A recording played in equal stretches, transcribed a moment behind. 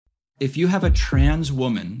if you have a trans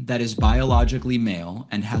woman that is biologically male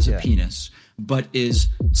and has a penis, but is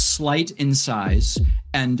slight in size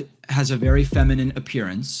and has a very feminine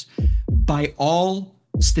appearance, by all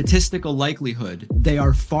statistical likelihood, they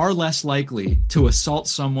are far less likely to assault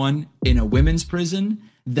someone in a women's prison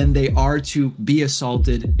than they are to be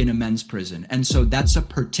assaulted in a men's prison. And so that's a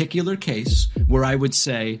particular case where I would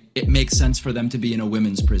say it makes sense for them to be in a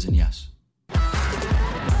women's prison, yes.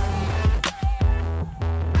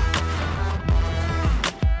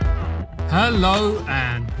 Hello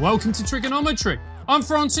and welcome to Trigonometry. I'm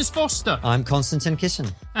Francis Foster. I'm Konstantin Kisin.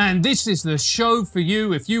 And this is the show for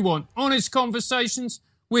you if you want honest conversations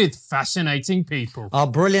with fascinating people. Our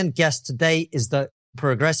brilliant guest today is the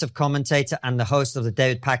progressive commentator and the host of the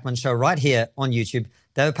David Pakman Show right here on YouTube.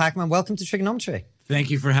 David Pakman, welcome to Trigonometry.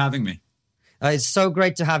 Thank you for having me. It's so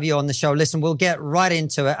great to have you on the show. Listen, we'll get right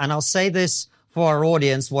into it. And I'll say this for our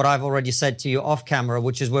audience, what I've already said to you off camera,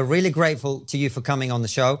 which is we're really grateful to you for coming on the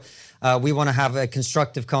show. We want to have a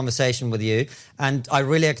constructive conversation with you. And I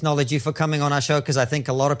really acknowledge you for coming on our show because I think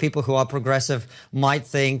a lot of people who are progressive might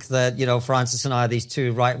think that, you know, Francis and I are these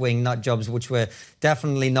two right-wing nut jobs, which we're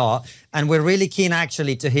definitely not. And we're really keen,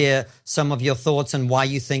 actually, to hear some of your thoughts and why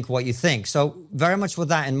you think what you think. So very much with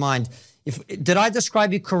that in mind, did I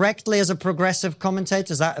describe you correctly as a progressive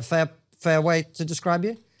commentator? Is that a fair way to describe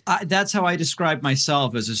you? That's how I describe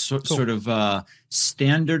myself, as a sort of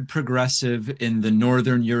standard progressive in the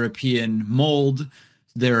Northern European mold.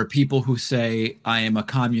 There are people who say I am a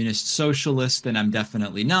communist socialist, and I'm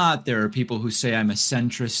definitely not. There are people who say I'm a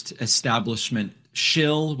centrist establishment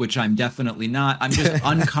shill, which I'm definitely not. I'm just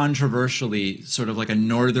uncontroversially sort of like a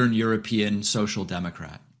Northern European social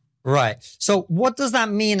democrat. Right. So what does that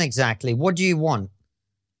mean exactly? What do you want?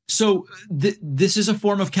 So this is a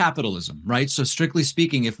form of capitalism, right? So strictly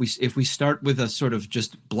speaking, if we start with a sort of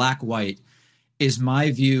just black-white, is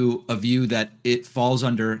my view a view that it falls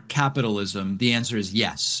under capitalism? The answer is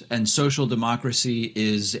yes. And social democracy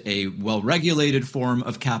is a well-regulated form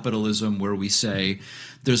of capitalism where we say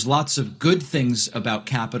there's lots of good things about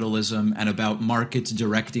capitalism and about markets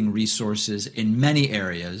directing resources in many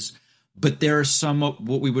areas. But there are some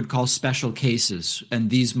what we would call special cases, and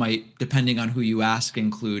these might, depending on who you ask,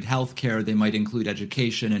 include healthcare. They might include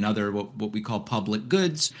education and other what we call public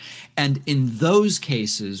goods. And in those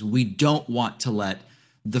cases, we don't want to let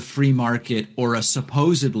the free market or a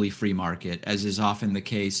supposedly free market, as is often the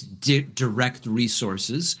case, direct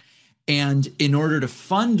resources. And in order to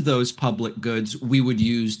fund those public goods, we would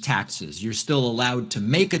use taxes. You're still allowed to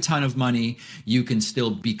make a ton of money. You can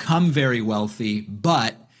still become very wealthy,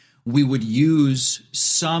 but we would use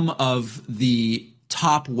some of the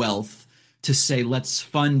top wealth to say, let's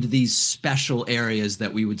fund these special areas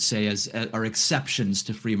that we would say are exceptions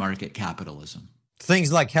to free market capitalism.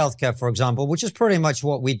 Things like healthcare, for example, which is pretty much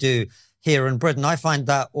what we do here in Britain. I find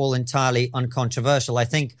that all entirely uncontroversial. I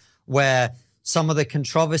think where some of the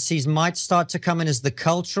controversies might start to come in is the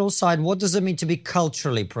cultural side. What does it mean to be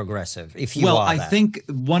culturally progressive, if you are that? I think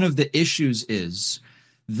one of the issues is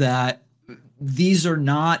that these are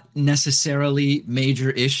not necessarily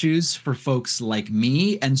major issues for folks like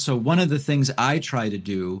me. And so one of the things I try to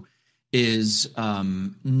do is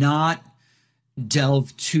not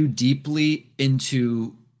delve too deeply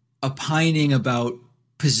into opining about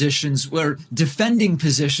positions or defending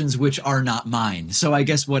positions which are not mine. So I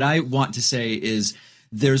guess what I want to say is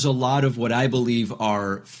there's a lot of what I believe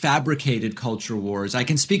are fabricated culture wars. I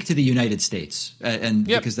can speak to the United States,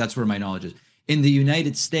 because that's where my knowledge is. In the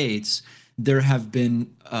United States, there have been,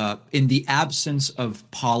 in the absence of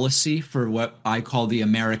policy for what I call the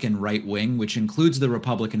American right wing, which includes the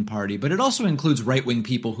Republican Party, but it also includes right-wing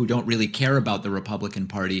people who don't really care about the Republican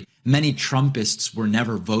Party. Many Trumpists were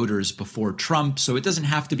never voters before Trump, so it doesn't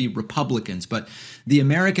have to be Republicans. But the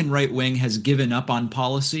American right wing has given up on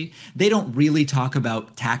policy. They don't really talk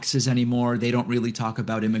about taxes anymore. They don't really talk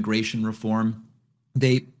about immigration reform.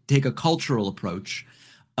 They take a cultural approach.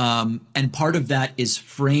 And part of that is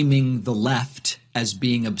framing the left as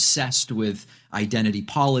being obsessed with identity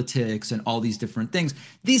politics and all these different things.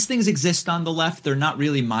 These things exist on the left. They're not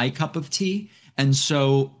really my cup of tea. And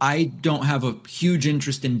so I don't have a huge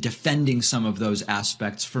interest in defending some of those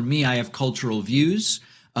aspects. For me, I have cultural views,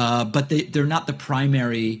 but they're not the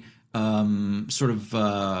primary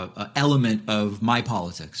element of my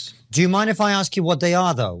politics. Do you mind if I ask you what they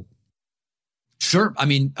are, though? Sure. I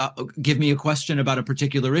mean, give me a question about a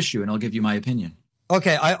particular issue and I'll give you my opinion.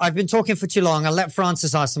 Okay. I've been talking for too long. I'll let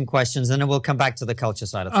Francis ask some questions and then we'll come back to the culture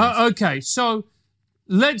side of things. Okay. So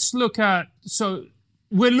let's look at,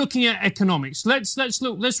 we're looking at economics.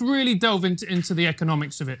 Let's really delve into the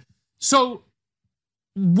economics of it. So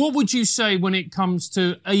what would you say when it comes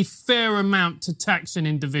to a fair amount to tax an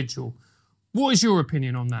individual? What is your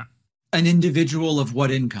opinion on that? An individual of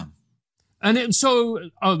what income? And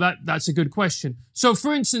that's a good question. So,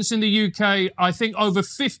 for instance, in the UK, I think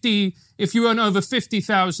if you earn over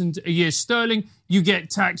 50,000 a year sterling, you get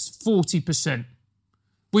taxed 40%,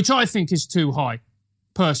 which I think is too high,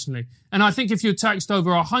 personally. And I think if you're taxed over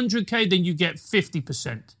 100K, then you get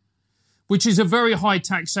 50%, which is a very high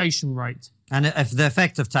taxation rate. And if the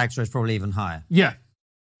effective tax rate is probably even higher. Yeah.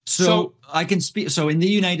 So I can speak. So in the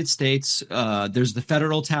United States, there's the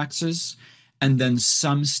federal taxes, and then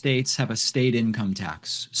some states have a state income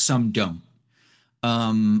tax. Some don't.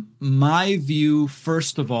 My view,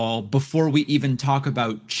 first of all, before we even talk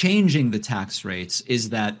about changing the tax rates, is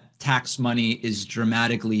that tax money is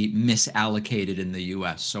dramatically misallocated in the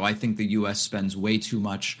U.S. So I think the U.S. spends way too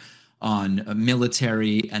much on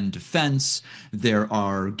military and defense. There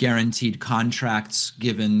are guaranteed contracts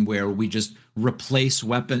given where we just replace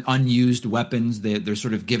unused weapons. They're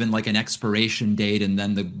sort of given like an expiration date, and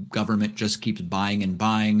then the government just keeps buying and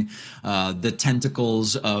buying. The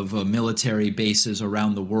tentacles of military bases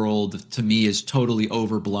around the world, to me, is totally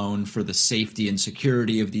overblown for the safety and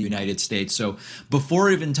security of the United States. So before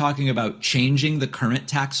even talking about changing the current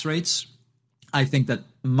tax rates, I think that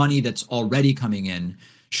money that's already coming in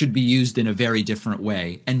should be used in a very different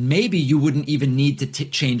way. And maybe you wouldn't even need to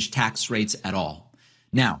change tax rates at all.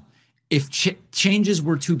 Now, if changes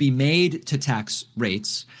were to be made to tax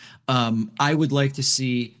rates, I would like to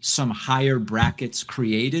see some higher brackets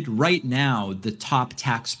created. Right now, the top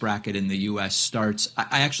tax bracket in the U.S. starts,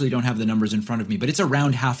 I actually don't have the numbers in front of me, but it's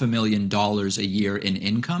around $500,000 a year in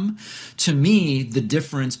income. To me, the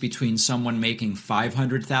difference between someone making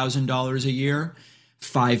 $500,000 a year,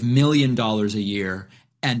 $5 million a year,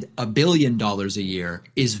 and $1 billion a year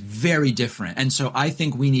is very different. And so I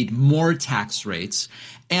think we need more tax rates.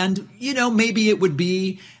 And, maybe it would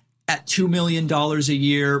be at $2 million a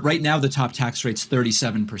year. Right now, the top tax rate's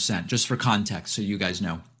 37%, just for context, so you guys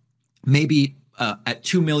know. Maybe at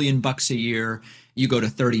 $2 million a year, you go to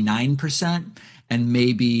 39%. And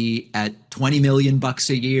maybe at $20 million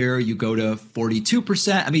a year, you go to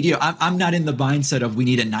 42%. I mean, I'm not in the mindset of we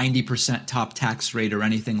need a 90% top tax rate or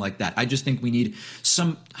anything like that. I just think we need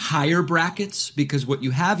some higher brackets, because what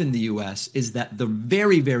you have in the US is that the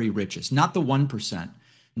very, very richest, not the 1%,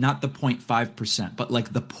 not the 0.5%, but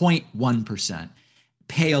like the 0.1%,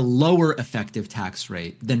 pay a lower effective tax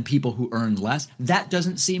rate than people who earn less. That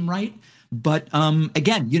doesn't seem right. But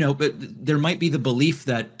again, but there might be the belief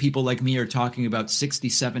that people like me are talking about 60,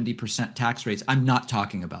 70% tax rates. I'm not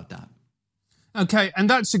talking about that. Okay, and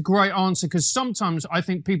that's a great answer, because sometimes I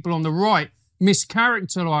think people on the right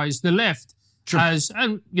mischaracterize the left as,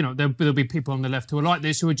 and there'll be people on the left who are like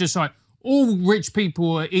this, who are just like, all rich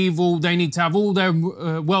people are evil, they need to have all their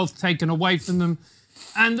wealth taken away from them.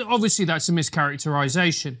 And obviously that's a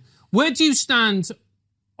mischaracterization. Where do you stand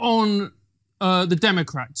on the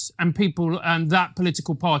Democrats and people and that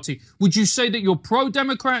political party? Would you say that you're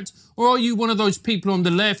pro-Democrat, or are you one of those people on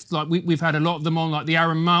the left, like we've had a lot of them on, like the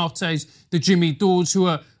Aaron Martes, the Jimmy Dores, who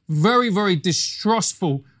are very, very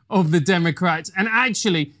distrustful of the Democrats and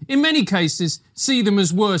actually, in many cases, see them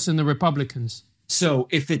as worse than the Republicans? So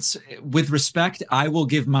if it's with respect, I will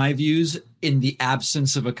give my views in the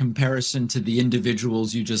absence of a comparison to the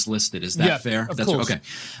individuals you just listed. Is that fair? Of course. Okay.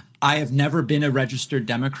 I have never been a registered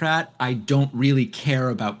Democrat. I don't really care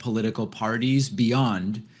about political parties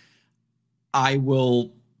beyond I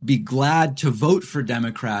will be glad to vote for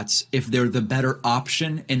Democrats if they're the better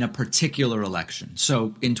option in a particular election.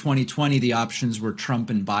 So in 2020, the options were Trump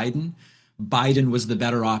and Biden. Biden was the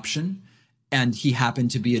better option, and he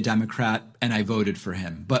happened to be a Democrat, and I voted for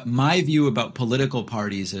him. But my view about political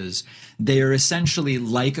parties is they are essentially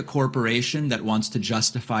like a corporation that wants to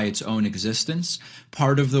justify its own existence.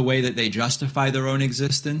 Part of the way that they justify their own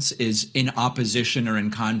existence is in opposition or in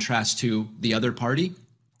contrast to the other party.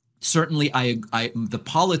 Certainly, the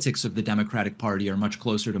politics of the Democratic Party are much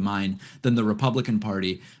closer to mine than the Republican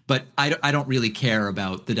Party, but I don't really care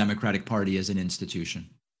about the Democratic Party as an institution.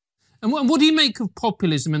 And what do you make of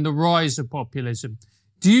populism and the rise of populism?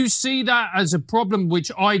 Do you see that as a problem,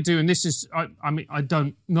 which I do? And this is, I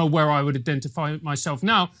don't know where I would identify myself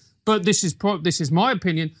now, but this is my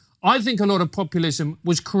opinion. I think a lot of populism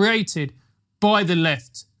was created by the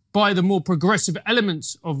left, by the more progressive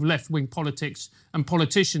elements of left-wing politics and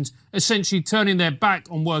politicians, essentially turning their back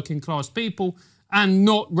on working class people and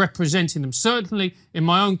not representing them. Certainly in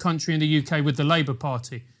my own country, in the UK, with the Labour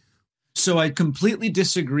Party. So I completely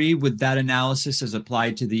disagree with that analysis as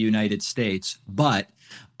applied to the United States. But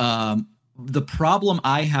the problem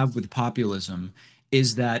I have with populism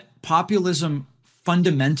is that populism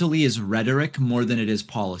fundamentally is rhetoric more than it is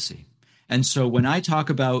policy. And so when I talk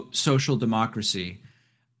about social democracy,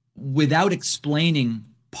 without explaining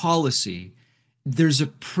policy, there's a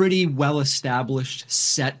pretty well-established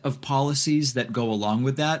set of policies that go along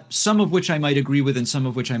with that, some of which I might agree with and some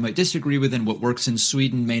of which I might disagree with, and what works in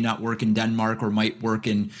Sweden may not work in Denmark or might work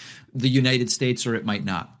in the United States or it might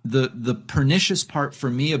not. The pernicious part for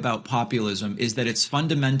me about populism is that it's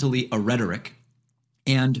fundamentally a rhetoric.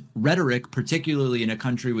 And rhetoric, particularly in a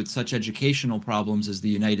country with such educational problems as the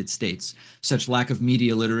United States, such lack of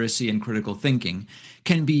media literacy and critical thinking,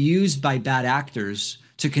 can be used by bad actors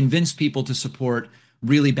to convince people to support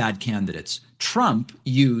really bad candidates. Trump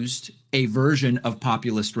used a version of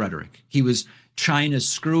populist rhetoric. He was, China's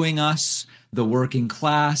screwing us, the working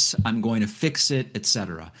class, I'm going to fix it,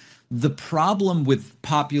 etc. The problem with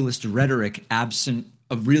populist rhetoric, absent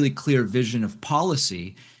a really clear vision of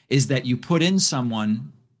policy, is that you put in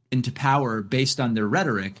someone into power based on their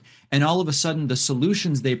rhetoric, and all of a sudden the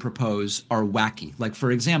solutions they propose are wacky. Like,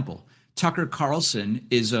 for example, Tucker Carlson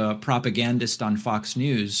is a propagandist on Fox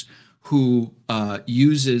News who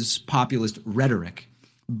uses populist rhetoric.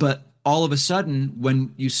 But all of a sudden,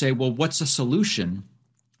 when you say, well, what's a solution?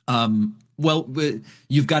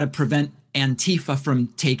 You've got to prevent Antifa from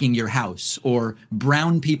taking your house, or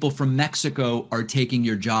brown people from Mexico are taking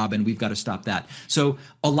your job and we've got to stop that. So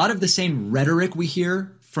a lot of the same rhetoric we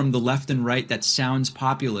hear from the left and right that sounds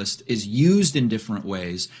populist is used in different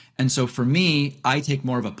ways. And so for me, I take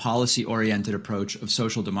more of a policy-oriented approach of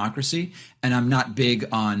social democracy, and I'm not big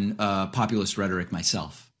on populist rhetoric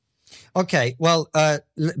myself. Okay, well,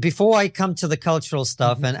 before I come to the cultural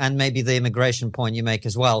stuff and maybe the immigration point you make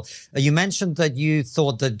as well, you mentioned that you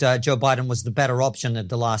thought that Joe Biden was the better option at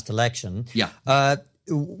the last election. Yeah.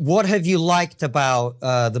 What have you liked about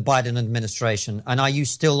the Biden administration? And are you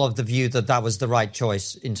still of the view that that was the right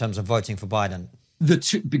choice in terms of voting for Biden?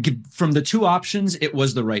 From the two options, it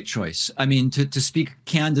was the right choice. I mean, to speak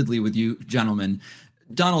candidly with you, gentlemen,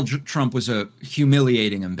 Donald Trump was a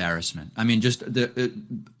humiliating embarrassment. I mean, just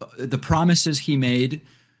the promises he made,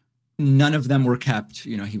 none of them were kept.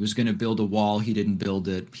 You know, he was going to build a wall. He didn't build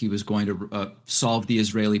it. He was going to solve the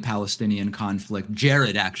Israeli-Palestinian conflict.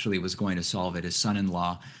 Jared actually was going to solve it, his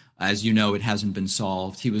son-in-law. As you know, it hasn't been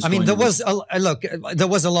solved. He was. I mean, there was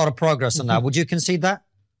a lot of progress on that. Would you concede that?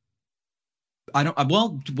 I don't.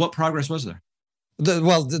 Well, what progress was there?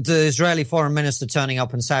 The Israeli foreign minister turning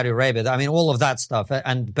up in Saudi Arabia, I mean, all of that stuff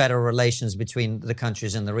and better relations between the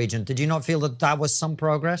countries in the region. Did you not feel that that was some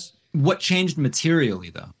progress? What changed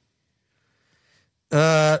materially, though?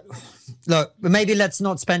 Look, maybe let's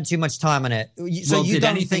not spend too much time on it. So you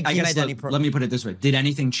don't think he made any progress? Let me put it this way. Did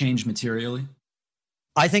anything change materially?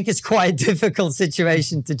 I think it's quite a difficult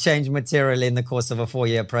situation to change materially in the course of a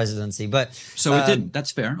 4-year presidency. But so it didn't.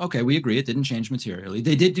 That's fair. Okay, we agree. It didn't change materially.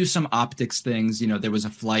 They did do some optics things. You know, there was a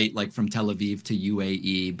flight like from Tel Aviv to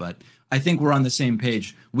UAE, but I think we're on the same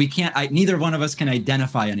page. We can't. Neither one of us can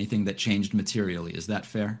identify anything that changed materially. Is that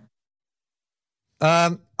fair?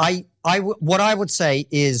 What I would say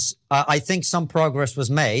is I think some progress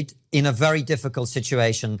was made in a very difficult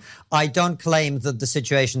situation. I don't claim that the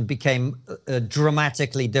situation became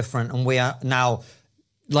dramatically different and we are now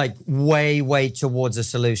like way towards a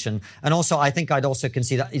solution. And also, I think I'd also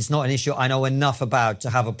concede that it's not an issue I know enough about to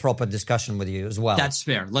have a proper discussion with you as well. That's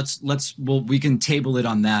fair. We can table it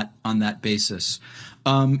on that basis.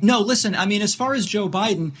 No, listen, I mean, as far as Joe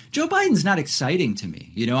Biden's not exciting to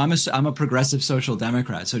me. You know, I'm a progressive social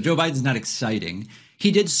democrat, so Joe Biden's not exciting.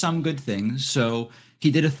 He did some good things. So he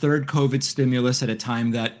did a third COVID stimulus at a time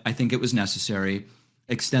that I think it was necessary,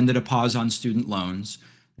 extended a pause on student loans,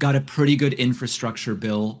 got a pretty good infrastructure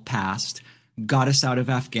bill passed, got us out of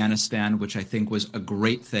Afghanistan, which I think was a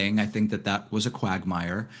great thing. I think that was a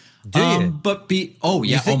quagmire. Do you?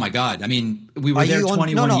 Oh my God. I mean, we were there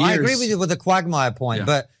 21 years. I agree with you with the quagmire point,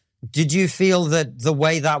 but did you feel that the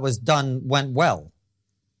way that was done went well?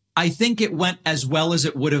 I think it went as well as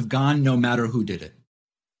it would have gone no matter who did it.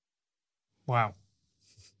 Wow.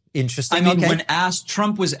 Interesting. I mean, when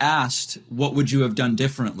Trump was asked, what would you have done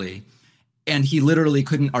differently? And he literally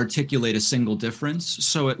couldn't articulate a single difference.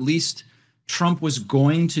 So at least Trump was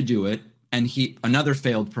going to do it. And another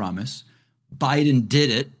failed promise. Biden did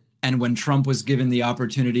it. And when Trump was given the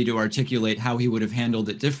opportunity to articulate how he would have handled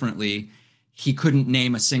it differently, he couldn't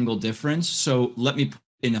name a single difference. So let me put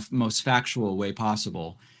it in the most factual way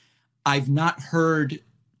possible. I've not heard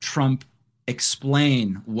Trump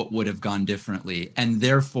explain what would have gone differently, and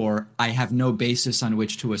therefore I have no basis on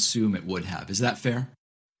which to assume it would have. Is that fair?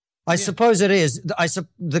 I suppose it is.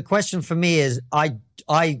 The question for me is, I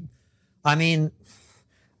mean,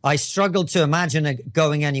 I struggle to imagine it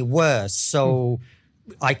going any worse. So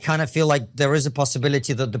I kind of feel like there is a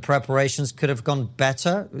possibility that the preparations could have gone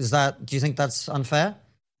better. Do you think that's unfair?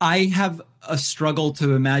 I have a struggle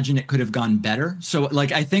to imagine it could have gone better. So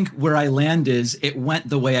like, I think where I land is it went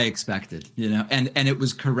the way I expected, and it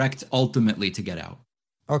was correct ultimately to get out.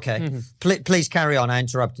 Okay. Please carry on. I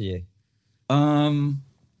interrupted you. Biden.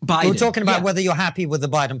 We're talking about whether you're happy with the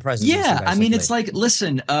Biden presidency. Yeah, basically. I mean, it's like,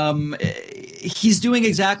 listen, he's doing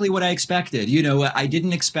exactly what I expected. I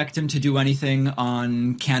didn't expect him to do anything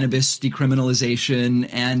on cannabis decriminalization,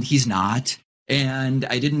 and he's not. And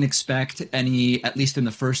I didn't expect any, at least in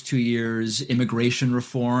the first 2 years, immigration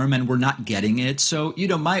reform, and we're not getting it. So,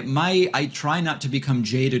 I try not to become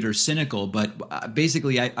jaded or cynical, but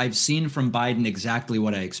basically I've seen from Biden exactly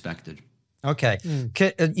what I expected. Okay.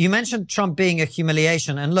 You mentioned Trump being a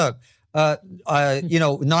humiliation. And look,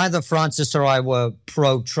 neither Francis or I were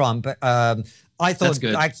pro-Trump. I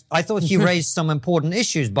thought he raised some important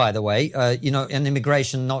issues, by the way, and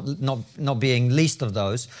immigration not being least of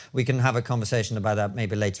those. We can have a conversation about that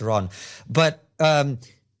maybe later on. But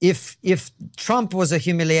if Trump was a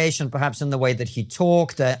humiliation, perhaps in the way that he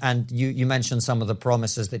talked, and you mentioned some of the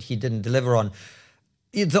promises that he didn't deliver on,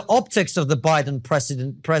 the optics of the Biden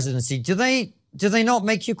presidency, do they not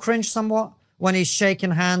make you cringe somewhat when he's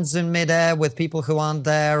shaking hands in midair with people who aren't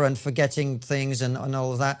there and forgetting things and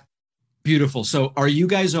all of that? Beautiful. So are you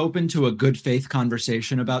guys open to a good faith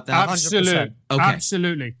conversation about that? Absolutely. Okay.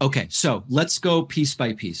 Absolutely. Okay. So let's go piece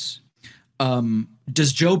by piece.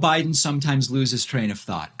 Does Joe Biden sometimes lose his train of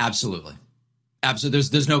thought? Absolutely. Absolutely.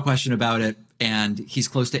 There's no question about it. And he's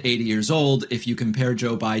close to 80 years old. If you compare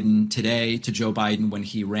Joe Biden today to Joe Biden when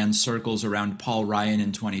he ran circles around Paul Ryan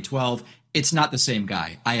in 2012, it's not the same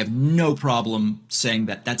guy. I have no problem saying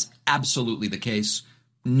that that's absolutely the case.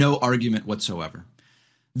 No argument whatsoever.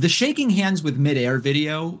 The shaking hands with midair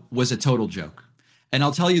video was a total joke. And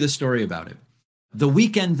I'll tell you the story about it. The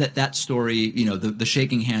weekend that story, the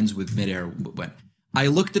shaking hands with midair went, I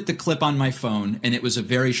looked at the clip on my phone, and it was a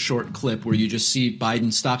very short clip where you just see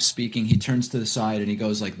Biden stop speaking. He turns to the side and he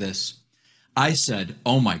goes like this. I said,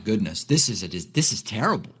 oh, my goodness, this is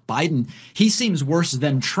terrible. Biden, he seems worse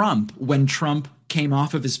than Trump when Trump came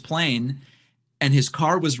off of his plane and his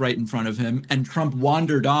car was right in front of him, and Trump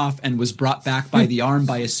wandered off and was brought back by the arm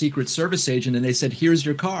by a Secret Service agent, and they said, here's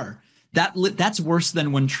your car. That's worse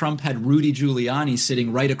than when Trump had Rudy Giuliani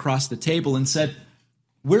sitting right across the table and said,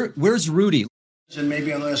 where's Rudy? And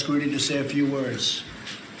maybe I'll ask Rudy to say a few words.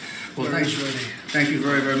 Well, thank you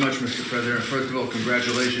very, very much, Mr. President. First of all,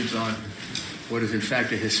 congratulations on what is, in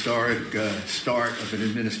fact, a historic start of an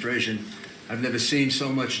administration. I've never seen so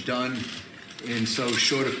much done in so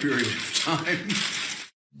short a period of time.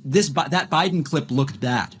 That Biden clip looked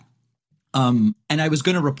bad. And I was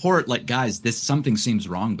going to report, like, guys, something seems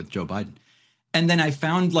wrong with Joe Biden. And then I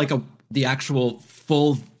found the actual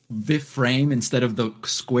full frame instead of the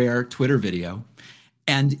square Twitter video.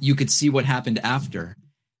 And you could see what happened after.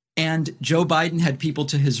 And Joe Biden had people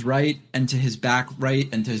to his right and to his back right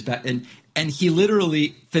and to his back. And he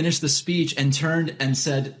literally finished the speech and turned and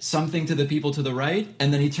said something to the people to the right.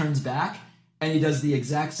 And then he turns back and he does the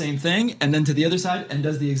exact same thing. And then to the other side and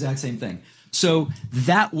does the exact same thing. So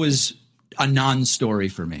that was a non-story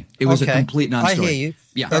for me. It was a complete non-story. I hear you.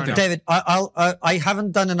 Yeah, David, I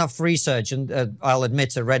haven't done enough research, and I'll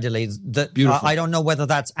admit it readily that I don't know whether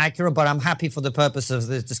that's accurate, but I'm happy for the purpose of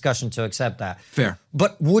this discussion to accept that. Fair.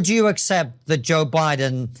 But would you accept that Joe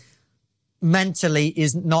Biden mentally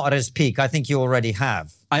is not at his peak? I think you already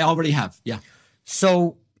have. I already have, yeah.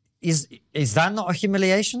 So is that not a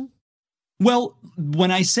humiliation? Well, when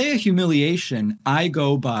I say a humiliation, I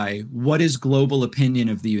go by what is global opinion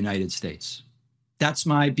of the United States. That's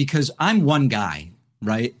because I'm one guy,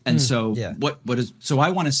 right? And so I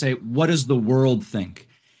want to say, what does the world think?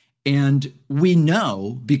 And we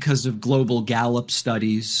know, because of global Gallup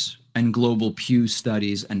studies and global Pew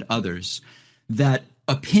studies and others, that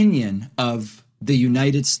opinion of the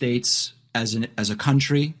United States as a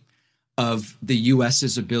country, of the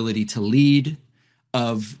US's ability to lead,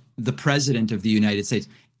 of the president of the United States,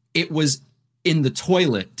 it was in the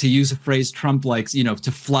toilet, to use a phrase Trump likes,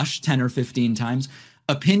 to flush 10 or 15 times.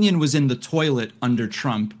 Opinion was in the toilet under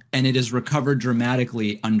Trump, and it has recovered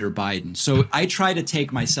dramatically under Biden. So I try to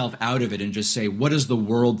take myself out of it and just say, what does the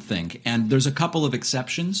world think? And there's a couple of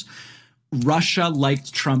exceptions. Russia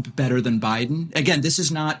liked Trump better than Biden. Again, this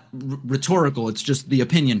is not rhetorical. It's just the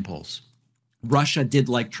opinion polls. Russia did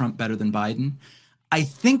like Trump better than Biden. I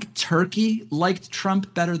think Turkey liked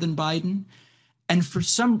Trump better than Biden. And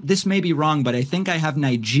this may be wrong, but I think I have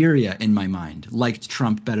Nigeria in my mind, liked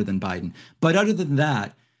Trump better than Biden. But other than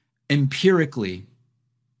that, empirically,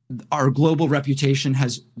 our global reputation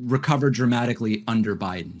has recovered dramatically under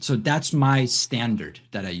Biden. So that's my standard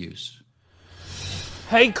that I use.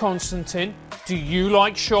 Hey Konstantin, do you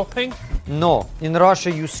like shopping? No, in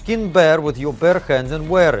Russia you skin bear with your bare hands and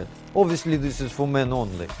wear it. Obviously this is for men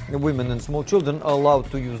only. Women and small children are allowed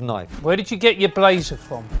to use knife. Where did you get your blazer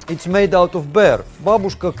from? It's made out of bear.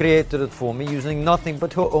 Babushka created it for me using nothing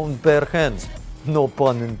but her own bare hands. No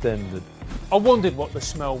pun intended. I wondered what the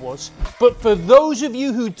smell was. But for those of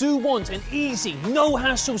you who do want an easy,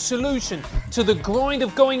 no-hassle solution to the grind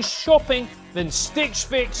of going shopping, then Stitch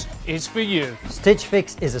Fix is for you. Stitch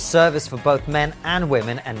Fix is a service for both men and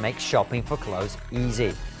women and makes shopping for clothes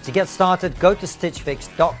easy. To get started, go to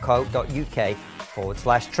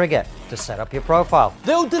stitchfix.co.uk/trigger to set up your profile.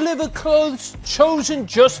 They'll deliver clothes chosen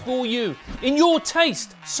just for you, in your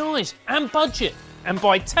taste, size and budget. And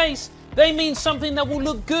by taste, they mean something that will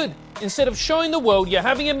look good, instead of showing the world you're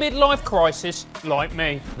having a midlife crisis like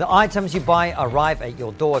me. The items you buy arrive at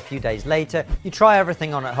your door a few days later. You try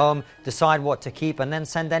everything on at home, decide what to keep, and then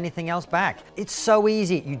send anything else back. It's so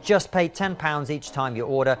easy. You just pay £10 each time you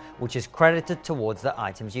order, which is credited towards the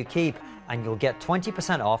items you keep. And you'll get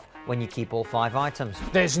 20% off when you keep all 5 items.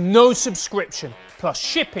 There's no subscription, plus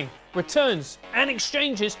shipping, returns, and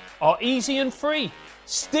exchanges are easy and free.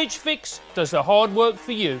 Stitch Fix does the hard work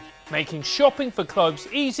for you, making shopping for clothes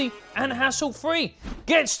easy and hassle-free.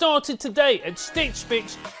 Get started today at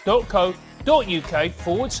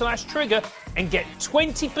stitchfix.co.uk/trigger and get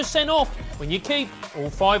 20% off when you keep all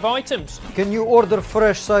 5 items. Can you order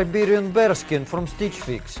fresh Siberian bearskin from Stitch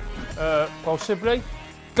Fix? Possibly.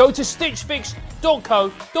 Go to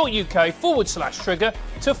stitchfix.co.uk/trigger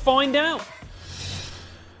to find out.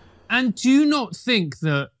 And do you not think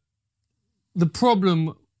that the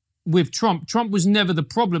problem with Trump was never the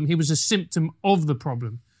problem, he was a symptom of the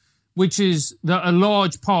problem, which is that a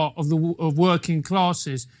large part of working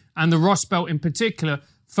classes, and the Rust Belt in particular,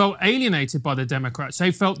 felt alienated by the Democrats.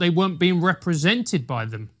 They felt they weren't being represented by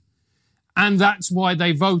them. And that's why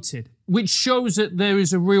they voted, which shows that there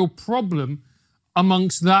is a real problem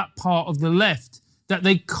amongst that part of the left, that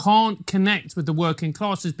they can't connect with the working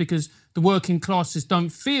classes because the working classes don't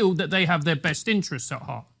feel that they have their best interests at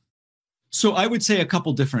heart. So I would say a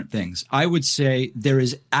couple different things. I would say there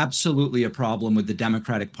is absolutely a problem with the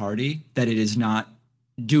Democratic Party, that it is not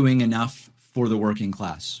doing enough for the working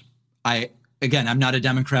class. I'm not a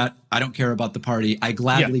Democrat. I don't care about the party. I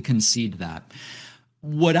gladly concede that.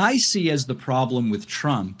 What I see as the problem with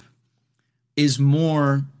Trump is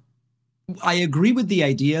more, I agree with the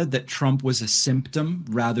idea that Trump was a symptom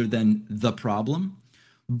rather than the problem.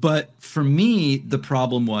 But for me, the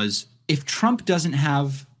problem was, if Trump doesn't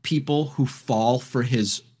have people who fall for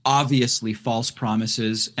his obviously false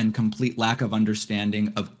promises and complete lack of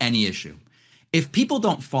understanding of any issue, if people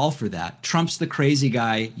don't fall for that, Trump's the crazy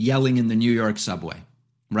guy yelling in the New York subway,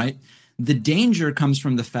 right? The danger comes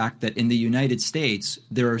from the fact that in the United States,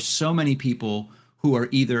 there are so many people who are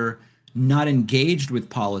either not engaged with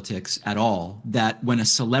politics at all, that when a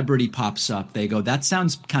celebrity pops up, they go, that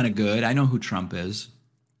sounds kind of good. I know who Trump is.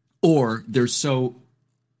 Or they're so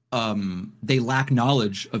they lack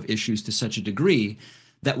knowledge of issues to such a degree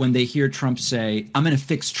that when they hear Trump say, I'm going to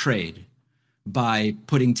fix trade by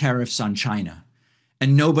putting tariffs on China,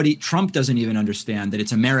 and Trump doesn't even understand that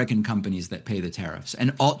it's American companies that pay the tariffs.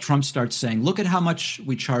 And Trump starts saying, look at how much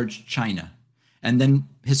we charge China. And then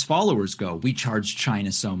his followers go, we charge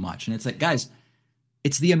China so much. And it's like, guys,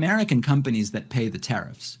 it's the American companies that pay the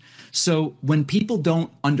tariffs. So when people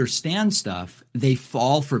don't understand stuff, they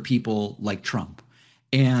fall for people like Trump.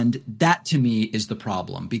 And that, to me, is the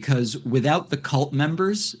problem, because without the cult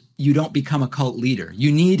members, you don't become a cult leader.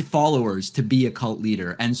 You need followers to be a cult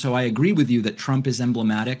leader. And so I agree with you that Trump is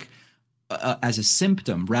emblematic as a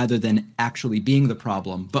symptom rather than actually being the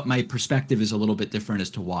problem. But my perspective is a little bit different as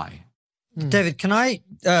to why. David, can I,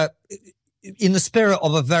 in the spirit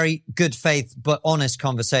of a very good faith but honest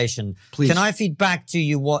conversation, please, can I feed back to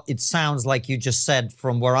you what it sounds like you just said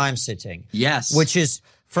from where I'm sitting? Yes. Which is,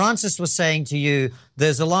 Francis was saying to you,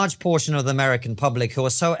 there's a large portion of the American public who are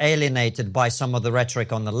so alienated by some of the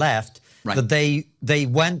rhetoric on the left that they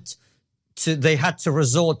had to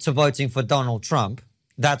resort to voting for Donald Trump.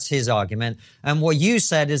 That's his argument. And what you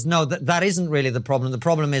said is, no, that isn't really the problem. The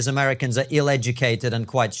problem is Americans are ill-educated and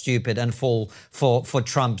quite stupid and fall for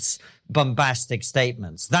Trump's bombastic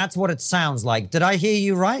statements. That's what it sounds like. Did I hear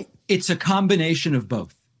you right? It's a combination of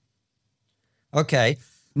both. Okay.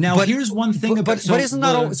 Now, here's one thing about... But isn't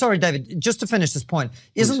that... Sorry, David, just to finish this point.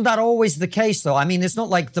 Isn't that always the case, though? I mean, it's not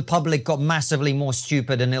like the public got massively more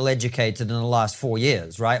stupid and ill-educated in the last 4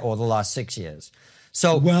 years, right? Or the last 6 years.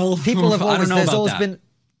 So people have always... There's always been...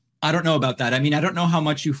 I don't know about that. I mean, I don't know how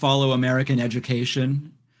much you follow American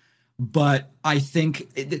education, but I think,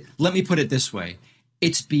 let me put it this way.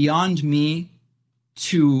 It's beyond me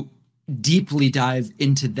to deeply dive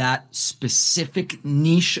into that specific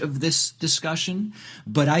niche of this discussion,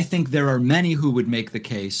 but I think there are many who would make the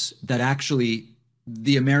case that actually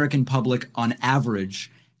the American public on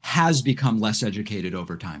average has become less educated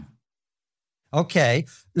over time. Okay,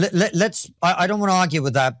 let's. I don't want to argue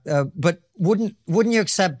with that, but wouldn't you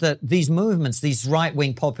accept that these movements, these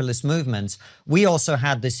right-wing populist movements, we also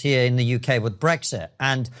had this here in the UK with Brexit,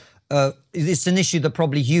 and it's an issue that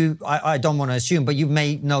probably I don't want to assume, but you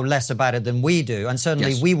may know less about it than we do, and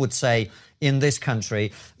certainly we would say in this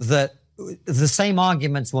country that the same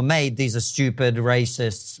arguments were made. These are stupid,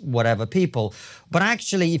 racists, whatever people. But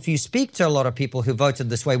actually, if you speak to a lot of people who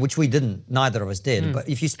voted this way, which we didn't, neither of us did, but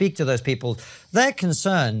if you speak to those people, their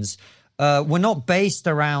concerns were not based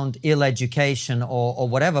around ill education or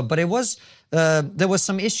whatever, but it was there were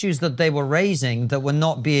some issues that they were raising that were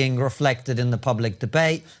not being reflected in the public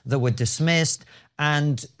debate, that were dismissed.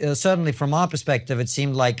 And certainly from our perspective, it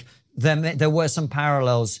seemed like there were some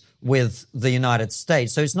parallels with the United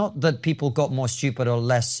States. So it's not that people got more stupid or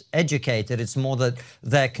less educated. It's more that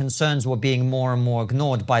their concerns were being more and more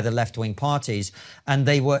ignored by the left-wing parties. And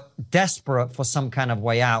they were desperate for some kind of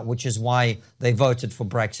way out, which is why they voted for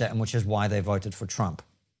Brexit and which is why they voted for Trump.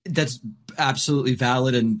 That's absolutely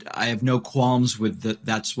valid, and I have no qualms with that.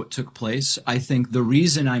 That's what took place. I think the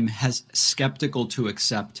reason I'm skeptical to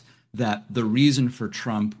accept that the reason for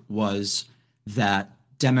Trump was that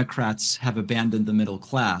Democrats have abandoned the middle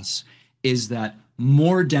class is that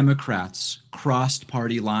more Democrats crossed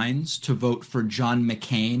party lines to vote for John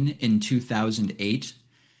McCain in 2008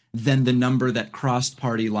 than the number that crossed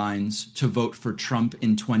party lines to vote for Trump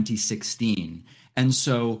in 2016. And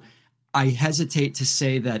so I hesitate to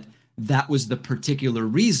say that that was the particular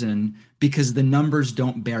reason because the numbers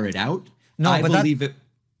don't bear it out. No, I but believe it.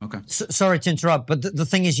 Okay. Sorry to interrupt, but the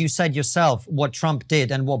thing is, you said yourself what Trump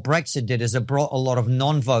did and what Brexit did is it brought a lot of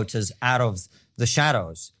non-voters out of the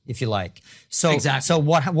shadows, if you like. So, exactly. So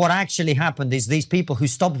what actually happened is these people who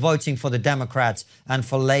stopped voting for the Democrats and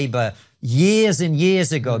for Labour years and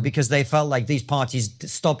years ago because they felt like these parties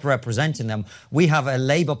stopped representing them. We have a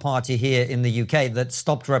Labour Party here in the UK that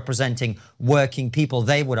stopped representing working people,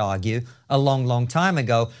 they would argue, a long, long time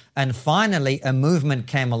ago. And finally, a movement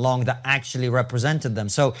came along that actually represented them.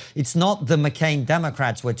 So it's not the McCain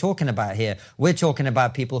Democrats we're talking about here. We're talking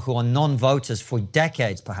about people who are non-voters for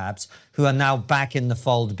decades, perhaps, who are now back in the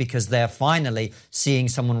fold because they're finally seeing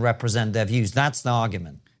someone represent their views. That's the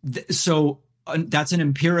argument. So that's an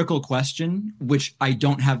empirical question, which I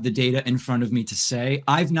don't have the data in front of me to say.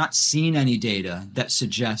 I've not seen any data that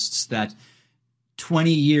suggests that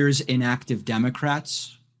 20 years inactive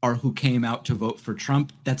Democrats are who came out to vote for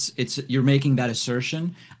Trump. You're making that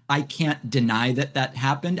assertion. I can't deny that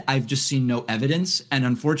happened. I've just seen no evidence. And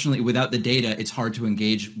unfortunately, without the data, it's hard to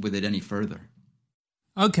engage with it any further.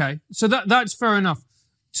 Okay, so that's fair enough.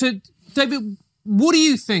 So, David, what do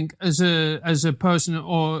you think as a person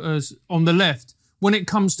or as on the left when it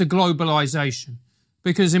comes to globalization?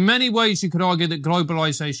 Because in many ways you could argue that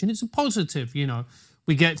globalization is a positive. You know,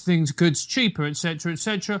 we get things, goods cheaper, etc.,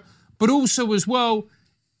 etc. But also as well,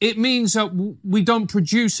 it means that we don't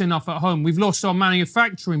produce enough at home. We've lost our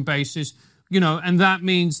manufacturing bases, you know, and that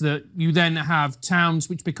means that you then have towns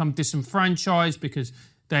which become disenfranchised because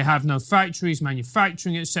they have no factories,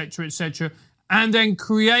 manufacturing, etc., etc., and then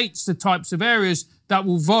creates the types of areas that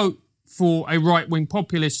will vote for a right-wing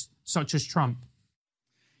populist such as Trump.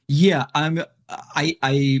 Yeah,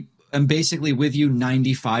 I am basically with you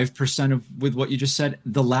 95% with what you just said.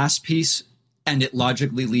 The last piece, and it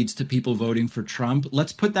logically leads to people voting for Trump.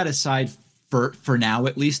 Let's put that aside for now,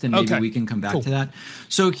 at least, and maybe we can come back to that.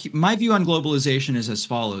 So my view on globalization is as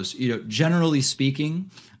follows. You know, generally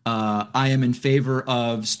speaking, I am in favor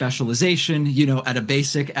of specialization, you know, at a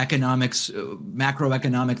basic economics,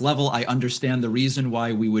 macroeconomic level. I understand the reason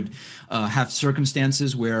why we would have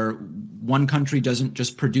circumstances where one country doesn't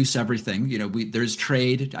just produce everything. You know, there's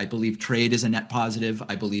trade. I believe trade is a net positive.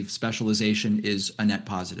 I believe specialization is a net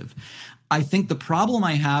positive. I think the problem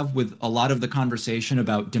I have with a lot of the conversation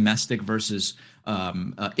about domestic versus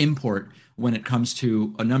import when it comes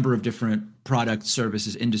to a number of different product,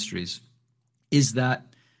 services, industries is that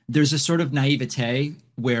there's a sort of naivete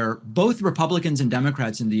where both Republicans and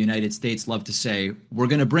Democrats in the United States love to say, we're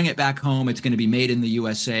going to bring it back home. It's going to be made in the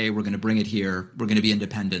USA. We're going to bring it here. We're going to be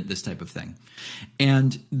independent, this type of thing.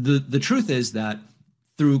 And the truth is that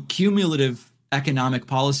through cumulative economic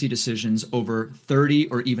policy decisions over 30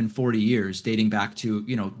 or even 40 years, dating back to,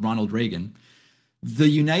 you know, Ronald Reagan, the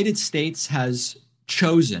United States has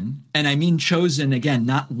chosen, and I mean chosen again,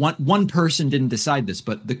 not one person didn't decide this,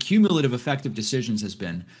 but the cumulative effect of decisions has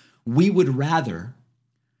been, we would rather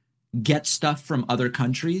get stuff from other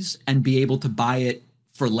countries and be able to buy it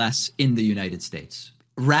for less in the United States,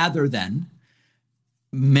 rather than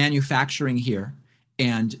manufacturing here.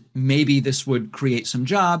 And maybe this would create some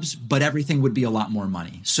jobs, but everything would be a lot more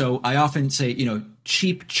money. So I often say,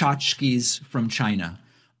 cheap tchotchkes from China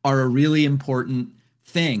are a really important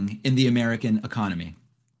thing in the American economy.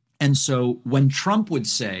 And so when Trump would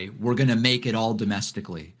say, we're going to make it all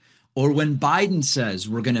domestically, or when Biden says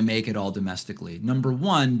we're going to make it all domestically, number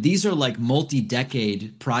one, these are like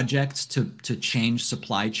multi-decade projects to change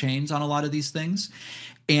supply chains on a lot of these things.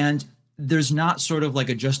 And there's not sort of like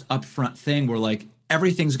a just upfront thing where like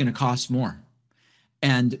everything's going to cost more.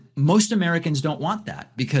 And most Americans don't want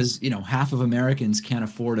that because, half of Americans can't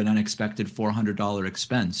afford an unexpected $400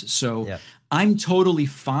 expense. So I'm totally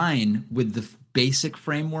fine with the basic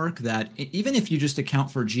framework that even if you just account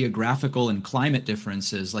for geographical and climate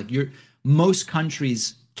differences, like most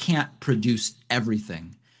countries can't produce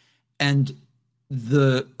everything. And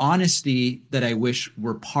the honesty that I wish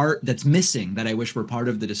were that's missing, that I wish were part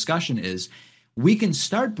of the discussion is, we can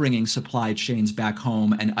start bringing supply chains back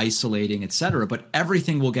home and isolating, et cetera, but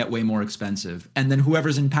everything will get way more expensive. And then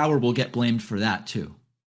whoever's in power will get blamed for that too.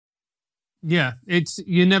 Yeah,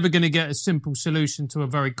 you're never going to get a simple solution to a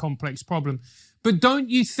very complex problem. But don't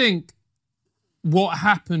you think what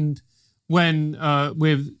happened when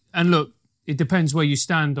and look, it depends where you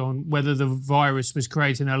stand on whether the virus was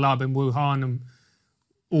created in a lab in Wuhan and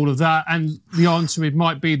all of that. And the answer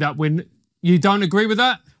might be that you don't agree with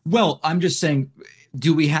that? Well, I'm just saying,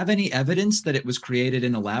 do we have any evidence that it was created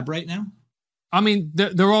in a lab right now? I mean,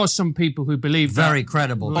 there are some people who believe very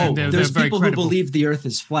credible. There's people who believe the earth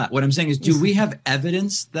is flat. What I'm saying is, do we have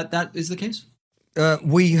evidence that is the case?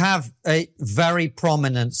 We have a very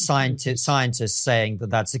prominent scientist saying that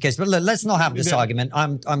that's the case. But let's not have this argument.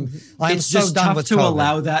 I'm it's so just done tough with to COVID.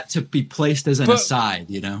 allow that to be placed as an aside,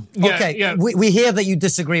 Okay, we hear that you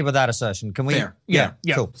disagree with that assertion. Can we? Fair. Yeah.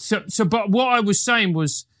 Cool. So, but what I was saying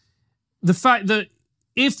was the fact that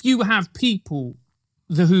if you have people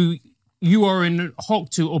who you are in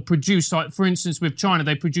hock to or produce, like for instance with China,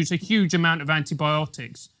 they produce a huge amount of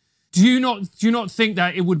antibiotics. Do you not think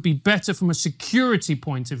that it would be better from a security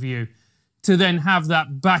point of view to then have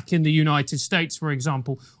that back in the United States, for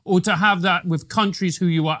example, or to have that with countries who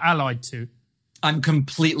you are allied to? I'm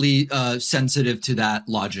completely sensitive to that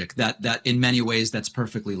logic. That in many ways that's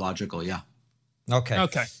perfectly logical. Yeah.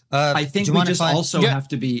 Okay. I think we just also have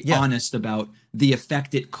to be honest about the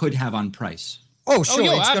effect it could have on price. Oh, sure, it's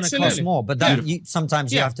going to absolutely. cost more, but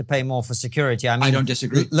sometimes you have to pay more for security. I mean, I don't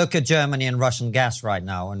disagree. Look at Germany and Russian gas right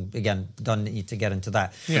now, and again, don't need to get into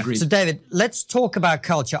that. Yeah. So, David, let's talk about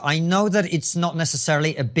culture. I know that it's not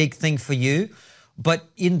necessarily a big thing for you, but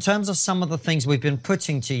in terms of some of the things we've been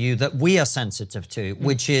putting to you that we are sensitive to,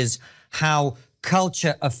 which is how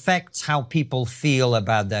culture affects how people feel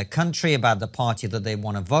about their country, about the party that they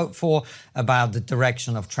want to vote for, about the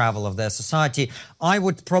direction of travel of their society, I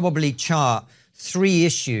would probably chart 3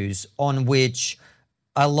 issues on which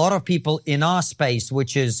a lot of people in our space,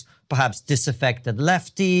 which is perhaps disaffected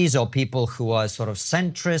lefties or people who are sort of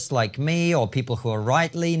centrist like me or people who are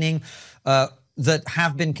right-leaning, that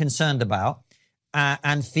have been concerned about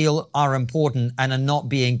and feel are important and are not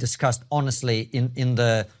being discussed honestly in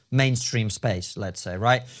the mainstream space, let's say,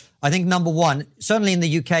 right? I think number 1, certainly in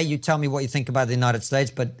the UK, you tell me what you think about the United States,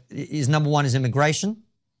 but number 1 is immigration.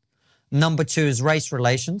 Number 2 is race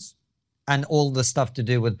relations and all the stuff to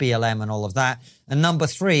do with BLM and all of that. And number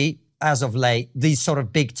 3, as of late, these sort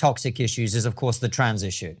of big toxic issues is, of course, the trans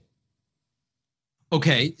issue.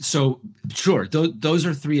 Okay, so sure, those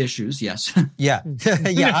are 3 issues, yes. Yeah,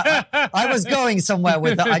 I was going somewhere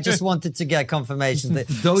with that. I just wanted to get confirmation.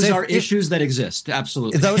 Those are issues that exist,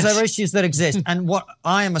 absolutely. Those are issues that exist. And what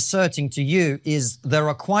I am asserting to you is there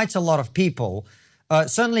are quite a lot of people,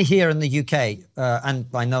 certainly here in the UK, and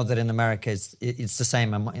I know that in America it's the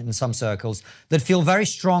same in some circles, that feel very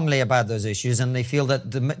strongly about those issues, and they feel that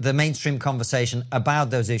the mainstream conversation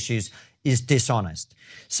about those issues is dishonest.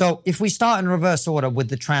 So if we start in reverse order with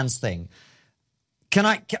the trans thing, can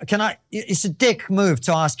I, it's a dick move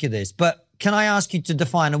to ask you this, but can I ask you to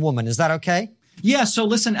define a woman? Is that okay? Yeah, so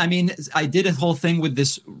listen, I mean, I did a whole thing with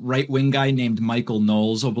this right-wing guy named Michael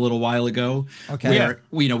Knowles a little while ago. Okay. Where,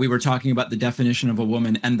 we were talking about the definition of a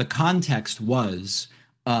woman, and the context was,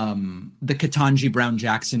 the Ketanji Brown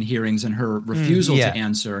Jackson hearings and her refusal to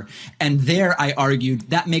answer. And there I argued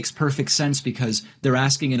that makes perfect sense because they're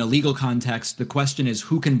asking in a legal context. The question is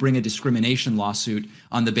who can bring a discrimination lawsuit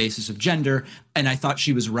on the basis of gender. And I thought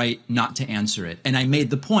she was right not to answer it. And I made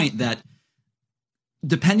the point that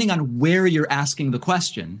depending on where you're asking the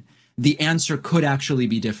question, the answer could actually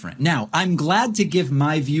be different. Now, I'm glad to give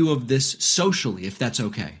my view of this socially, if that's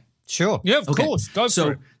okay. Sure. Yeah, of course. Go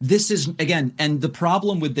for it. This is, again, and the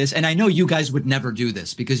problem with this, and I know you guys would never do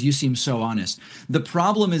this because you seem so honest. The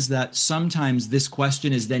problem is that sometimes this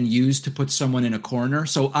question is then used to put someone in a corner.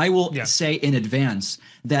 So I will say in advance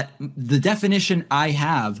that the definition I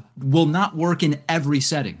have will not work in every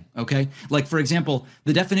setting, okay? Like, for example,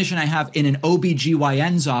 the definition I have in an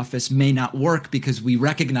OBGYN's office may not work because we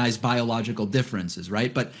recognize biological differences,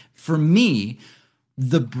 right? But for me,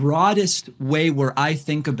 the broadest way where I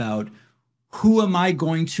think about who am I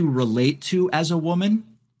going to relate to as a woman,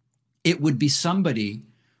 it would be somebody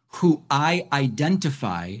who I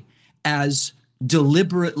identify as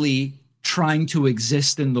deliberately trying to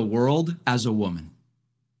exist in the world as a woman.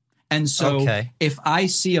 And so if I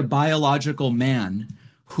see a biological man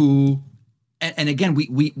who, and again,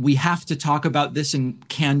 we have to talk about this in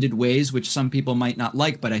candid ways, which some people might not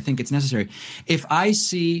like, but I think it's necessary. If I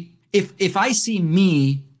see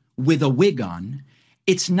me with a wig on,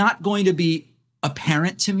 it's not going to be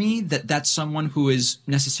apparent to me that that's someone who is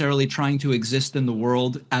necessarily trying to exist in the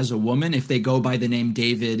world as a woman if they go by the name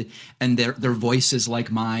David and their voice is like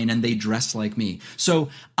mine and they dress like me. So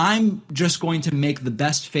I'm just going to make the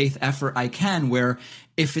best faith effort I can where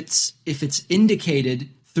if it's indicated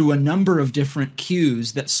through a number of different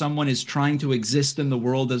cues that someone is trying to exist in the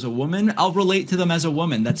world as a woman, I'll relate to them as a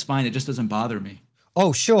woman. That's fine. It just doesn't bother me.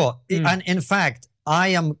 Oh, sure. And in fact, I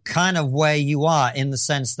am kind of where you are in the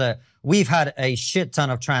sense that we've had a shit ton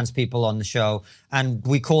of trans people on the show and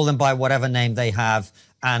we call them by whatever name they have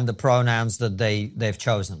and the pronouns that they've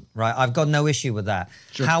chosen, right? I've got no issue with that.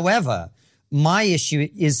 Sure. However, my issue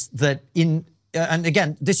is that and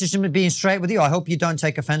again, this is being straight with you. I hope you don't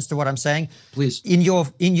take offense to what I'm saying. Please. In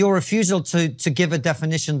your refusal to give a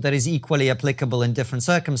definition that is equally applicable in different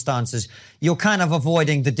circumstances, you're kind of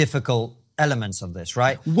avoiding the difficult elements of this,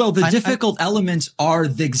 right? Well, the difficult elements are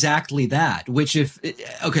exactly that. Which,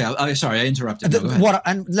 sorry, I interrupted. No, go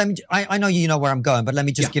ahead. I know you know where I'm going, but let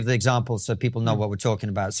me just give the example so people know what we're talking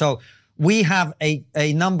about. So we have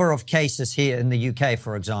a number of cases here in the UK,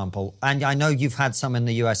 for example, and I know you've had some in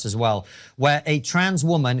the US as well, where a trans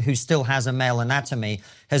woman who still has a male anatomy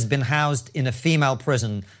has been housed in a female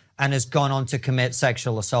prison and has gone on to commit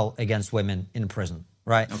sexual assault against women in prison.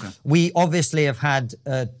 Right. Okay. We obviously have had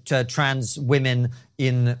trans women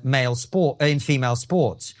in female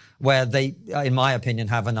sports where they, in my opinion,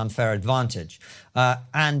 have an unfair advantage.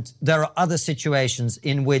 And there are other situations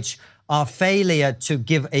in which our failure to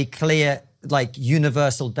give a clear,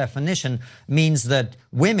 universal definition means that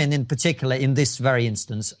women in particular, in this very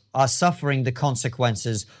instance, are suffering the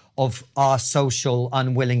consequences of our social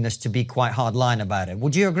unwillingness to be quite hardline about it.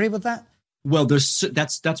 Would you agree with that? Well,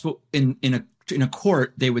 that's what in a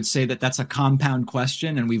court, they would say that that's a compound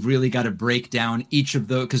question, and we've really got to break down each of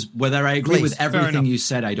those, because whether I agree with everything you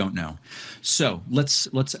said, I don't know. So let's.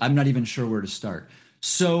 I'm not even sure where to start.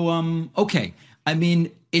 So, okay. I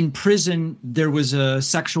mean, in prison, there was a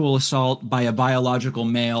sexual assault by a biological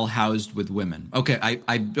male housed with women. Okay,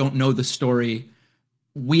 I don't know the story.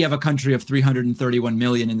 We have a country of 331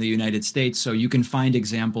 million in the United States, so you can find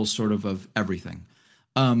examples sort of everything.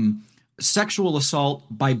 Sexual assault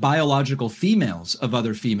by biological females of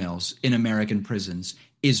other females in American prisons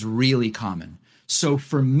is really common. So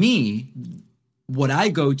for me, what I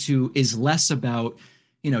go to is less about,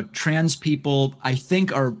 trans people, I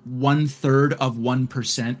think are 1/3 of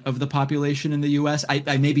 1% of the population in the US.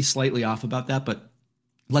 I may be slightly off about that, but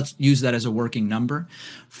let's use that as a working number.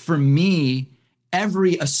 For me,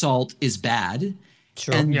 every assault is bad.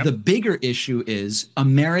 Sure. And the bigger issue is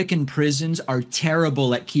American prisons are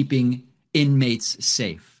terrible at keeping inmates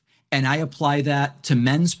safe. And I apply that to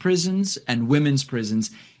men's prisons and women's prisons.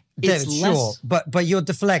 David, sure, but you're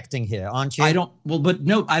deflecting here, aren't you? I don't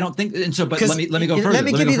think. And so, but let me go further. Let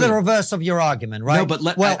me give you the reverse of your argument, right? No, but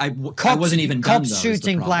I wasn't even done. Cops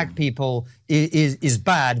shooting black people is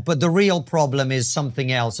bad, but the real problem is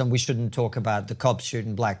something else, and we shouldn't talk about the cops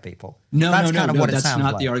shooting black people. No, that's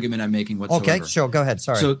not the argument I'm making whatsoever. Okay, sure, go ahead.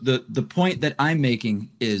 Sorry. So the point that I'm making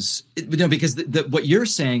is because what you're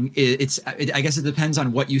saying is I guess it depends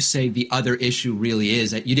on what you say the other issue really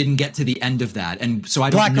is. You didn't get to the end of that, and so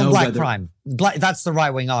I don't know black crime. That's the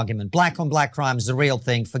right-wing argument. Black on black crime is the real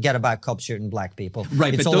thing. Forget about cops shooting black people.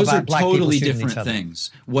 Right, but those are totally different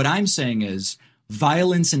things. What I'm saying is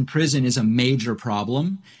violence in prison is a major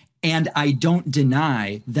problem. And I don't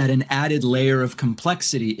deny that an added layer of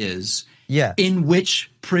complexity is in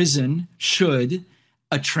which prison should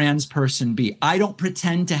a trans person be. I don't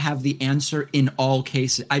pretend to have the answer in all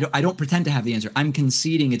cases. I don't pretend to have the answer. I'm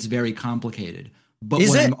conceding it's very complicated. But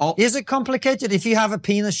is it complicated? If you have a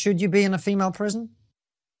penis, should you be in a female prison?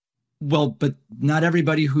 Well, but not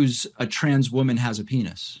everybody who's a trans woman has a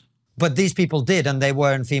penis. But these people did, and they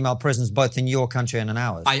were in female prisons both in your country and in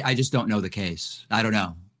ours. I just don't know the case. I don't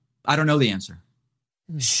know. I don't know the answer.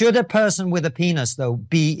 Should a person with a penis, though,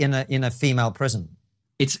 be in a female prison?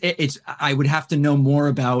 I would have to know more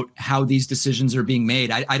about how these decisions are being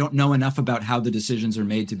made. I don't know enough about how the decisions are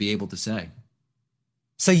made to be able to say.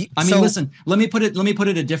 Listen, let me put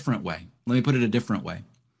it a different way.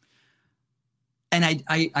 And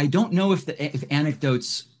I don't know if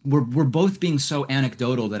anecdotes, we're both being so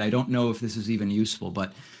anecdotal that I don't know if this is even useful,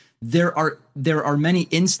 but there are many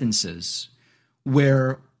instances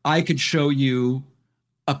where I could show you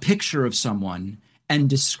a picture of someone and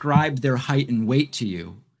describe their height and weight to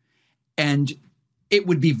you. And it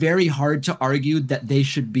would be very hard to argue that they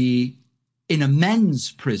should be in a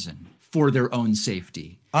men's prison for their own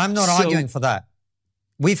safety. I'm not arguing for that.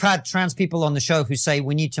 We've had trans people on the show who say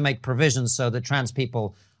we need to make provisions so that trans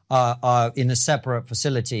people are in a separate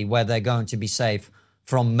facility where they're going to be safe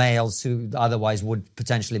from males who otherwise would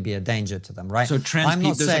potentially be a danger to them, right? So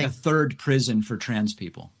there's like a third prison for trans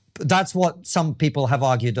people. That's what some people have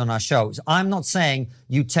argued on our shows. I'm not saying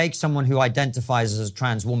you take someone who identifies as a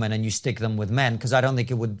trans woman and you stick them with men, because I don't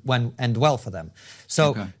think it would end well for them.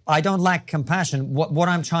 So I don't lack compassion. What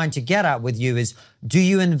I'm trying to get at with you is, do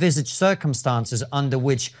you envisage circumstances under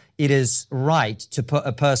which it is right to put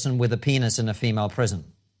a person with a penis in a female prison?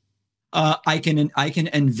 I can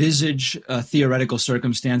envisage theoretical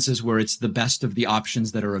circumstances where it's the best of the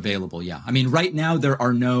options that are available. Yeah. I mean, right now there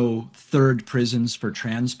are no third prisons for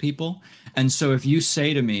trans people. And so if you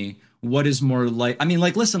say to me, what is more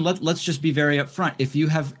listen, let's just be very upfront. If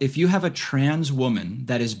you have a trans woman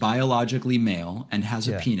that is biologically male and has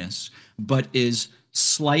a penis, but is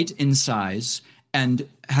slight in size and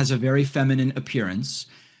has a very feminine appearance,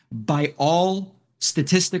 by all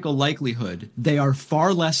statistical likelihood, they are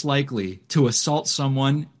far less likely to assault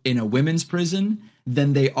someone in a women's prison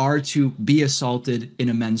than they are to be assaulted in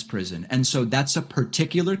a men's prison. And so that's a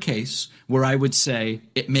particular case where I would say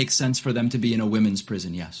it makes sense for them to be in a women's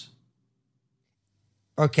prison, yes.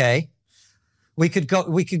 Okay. We could go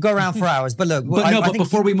around for hours, but look. But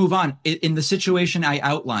before we move on, in the situation I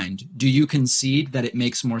outlined, do you concede that it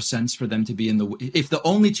makes more sense for them to be if the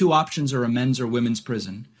only two options are a men's or women's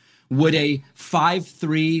prison, would a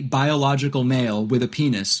 5'3" biological male with a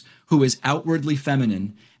penis who is outwardly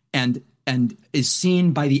feminine and is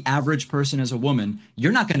seen by the average person as a woman,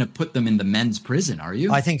 you're not going to put them in the men's prison, are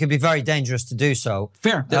you? I think it'd be very dangerous to do so.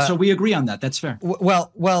 Fair. So we agree on that. That's fair.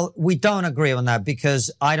 Well, we don't agree on that because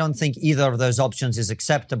I don't think either of those options is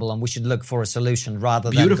acceptable, and we should look for a solution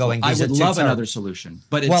rather than going. I would love another solution,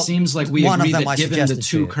 but it seems like we agree that given the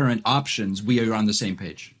two current options, we are on the same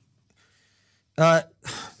page.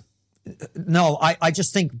 No, I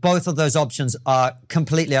just think both of those options are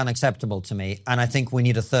completely unacceptable to me, and I think we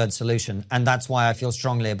need a third solution, and that's why I feel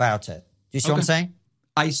strongly about it. Do you see what I'm saying?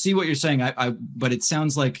 I see what you're saying, but it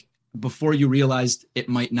sounds like before you realized it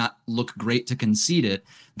might not look great to concede it,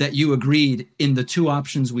 that you agreed in the two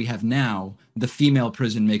options we have now, the female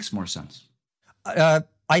prison makes more sense.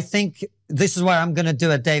 I think this is where I'm going to do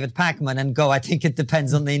a David Pakman and go, I think it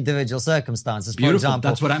depends on the individual circumstances. For example,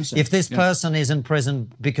 that's what I'm saying. If this person is in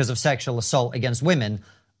prison because of sexual assault against women,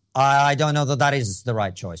 I don't know that is the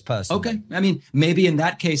right choice, personally. Okay. I mean, maybe in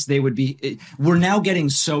that case, they would be, we're now getting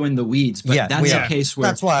so in the weeds, but that's a case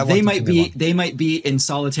where they might be in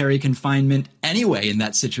solitary confinement anyway in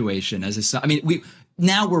that situation.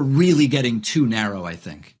 Now we're really getting too narrow, I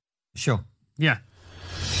think. Sure. Yeah.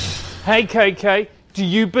 Hey, KK. Do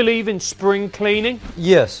you believe in spring cleaning?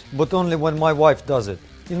 Yes, but only when my wife does it.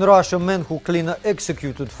 In Russia, men who clean are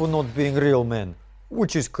executed for not being real men,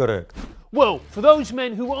 which is correct. Well, for those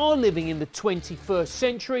men who are living in the 21st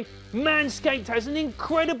century, Manscaped has an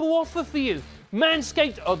incredible offer for you.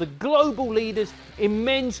 Manscaped are the global leaders in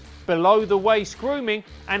men's below-the-waist grooming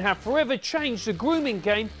and have forever changed the grooming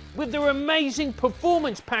game with their amazing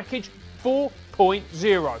Performance Package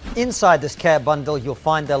 4.0. Inside this care bundle, you'll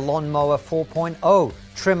find their Lawnmower 4.0,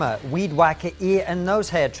 trimmer, weed whacker, ear and nose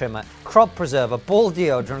hair trimmer, crop preserver, ball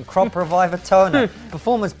deodorant, crop reviver toner,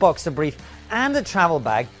 performance boxer brief, and a travel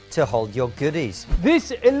bag to hold your goodies.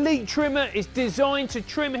 This elite trimmer is designed to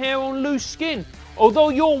trim hair on loose skin. Although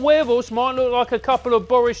your wearables might look like a couple of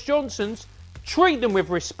Boris Johnsons, treat them with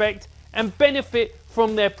respect and benefit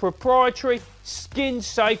from their proprietary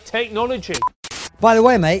skin-safe technology. By the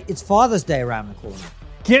way, mate, it's Father's Day around the corner.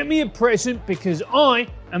 Get me a present because I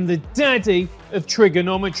am the daddy of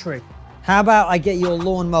trigonometry. How about I get you a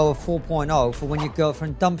lawnmower 4.0 for when your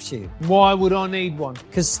girlfriend dumps you? Why would I need one?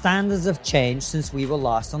 Because standards have changed since we were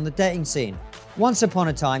last on the dating scene. Once upon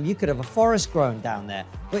a time, you could have a forest growing down there,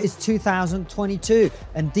 but it's 2022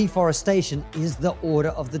 and deforestation is the order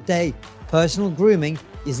of the day. Personal grooming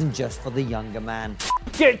isn't just for the younger man.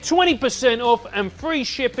 Get 20% off and free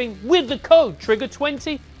shipping with the code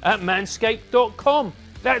TRIGGER20 at manscaped.com.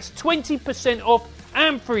 That's 20% off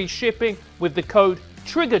and free shipping with the code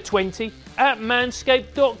TRIGGER20 at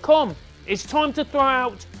manscaped.com. It's time to throw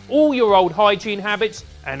out all your old hygiene habits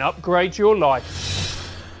and upgrade your life.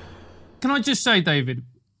 Can I just say, David,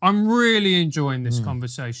 I'm really enjoying this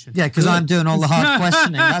conversation. Yeah, because I'm doing all the hard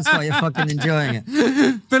questioning. That's why you're fucking enjoying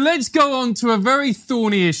it. But let's go on to a very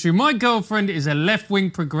thorny issue. My girlfriend is a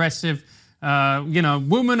left-wing progressive,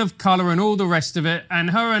 woman of colour and all the rest of it.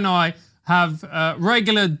 And her and I have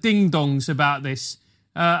regular ding-dongs about this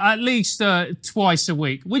at least twice a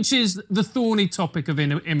week, which is the thorny topic of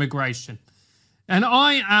immigration. And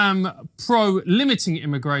I am pro-limiting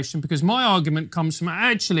immigration because my argument comes from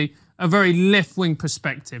actually a very left-wing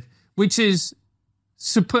perspective, which is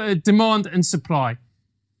demand and supply.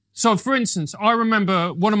 So, for instance, I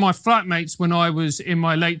remember one of my flatmates when I was in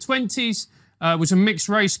my late 20s was a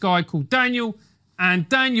mixed-race guy called Daniel, and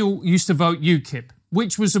Daniel used to vote UKIP,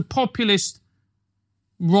 which was a populist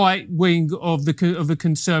right wing of the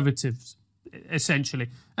Conservatives, essentially.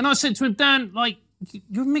 And I said to him, Dan,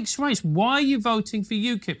 you're a mixed race. Why are you voting for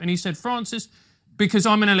UKIP? And he said, Francis, because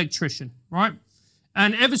I'm an electrician, right?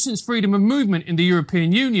 And ever since freedom of movement in the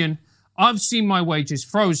European Union, I've seen my wages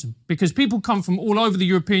frozen because people come from all over the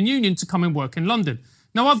European Union to come and work in London.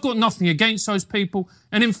 Now, I've got nothing against those people.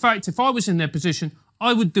 And in fact, if I was in their position,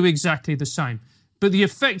 I would do exactly the same. But the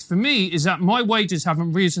effect for me is that my wages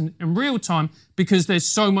haven't risen in real time because there's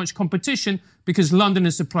so much competition because London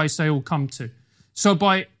is the place they all come to. So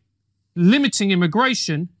by limiting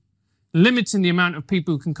immigration, limiting the amount of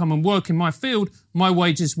people who can come and work in my field, my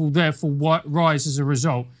wages will therefore rise as a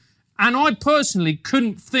result. And I personally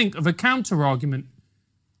couldn't think of a counter-argument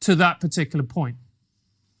to that particular point.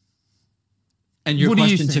 And your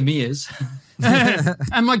question to me is?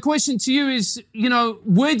 And my question to you is,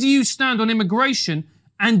 where do you stand on immigration?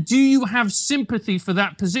 And do you have sympathy for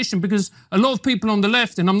that position? Because a lot of people on the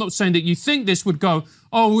left, and I'm not saying that you think this, would go,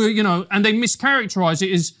 and they mischaracterize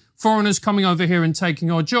it as foreigners coming over here and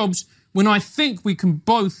taking our jobs, when I think we can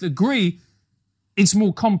both agree it's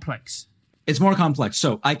more complex. It's more complex.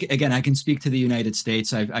 So, I can speak to the United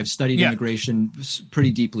States. I've studied immigration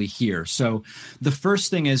pretty deeply here. So the first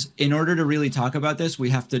thing is, in order to really talk about this, we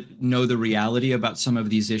have to know the reality about some of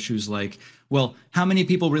these issues like, well, how many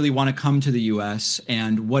people really want to come to the U.S.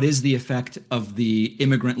 and what is the effect of the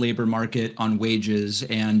immigrant labor market on wages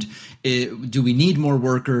and do we need more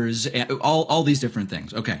workers? All these different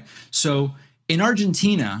things. Okay. So in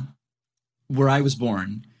Argentina, where I was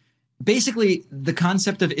born, basically the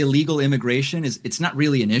concept of illegal immigration it's not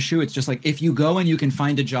really an issue. It's just like if you go and you can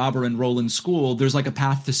find a job or enroll in school, there's like a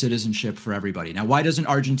path to citizenship for everybody. Now, why doesn't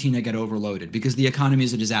Argentina get overloaded? Because the economy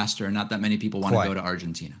is a disaster and not that many people want to go to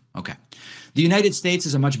Argentina. Okay. The United States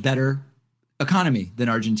is a much better economy than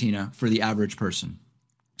Argentina for the average person.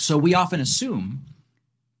 So we often assume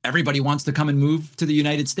everybody wants to come and move to the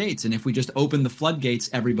United States. And if we just open the floodgates,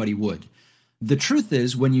 everybody would. The truth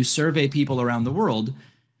is, when you survey people around the world,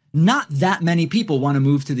 not that many people want to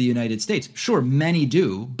move to the United States. Sure, many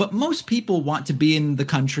do, but most people want to be in the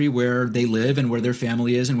country where they live and where their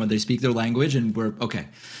family is and where they speak their language and where, okay.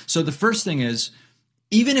 So the first thing is,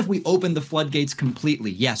 even if we open the floodgates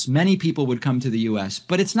completely, yes, many people would come to the U.S.,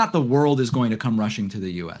 but it's not the world is going to come rushing to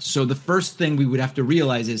the U.S. So the first thing we would have to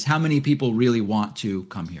realize is how many people really want to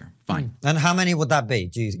come here. Fine. And how many would that be,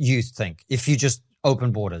 do you think, if you just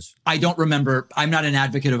open borders? I don't remember. I'm not an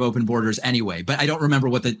advocate of open borders anyway, but I don't remember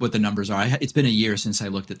what the numbers are. It's been a year since I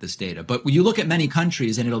looked at this data. But when you look at many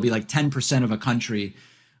countries, and it'll be like 10% of a country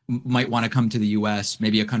might want to come to the U.S.,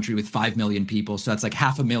 maybe a country with 5 million people. So that's like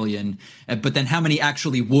 500,000. But then how many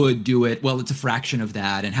actually would do it? Well, it's a fraction of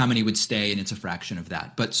that. And how many would stay? And it's a fraction of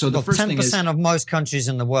that. But so the first thing is 10% of most countries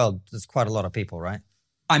in the world. That's quite a lot of people, right?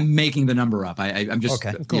 I'm making the number up. I'm just,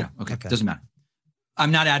 okay, cool. Okay. Doesn't matter.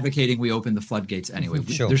 I'm not advocating we open the floodgates anyway.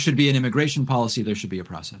 Sure. There should be an immigration policy. There should be a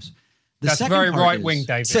process. That's very right-wing,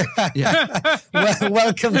 David.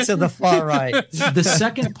 Welcome to the far right. The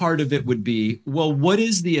second part of it would be, well, what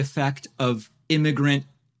is the effect of immigrant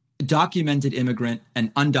documented immigrant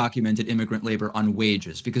and undocumented immigrant labor on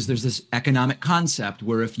wages, because there's this economic concept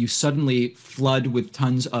where if you suddenly flood with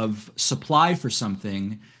tons of supply for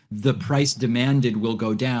something, the price demanded will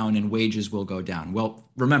go down and wages will go down. Well,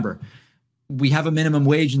 remember, we have a minimum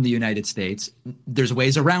wage in the United States. There's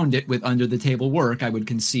ways around it with under the table work, I would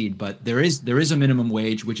concede, but there is a minimum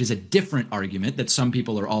wage, which is a different argument that some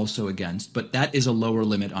people are also against, but that is a lower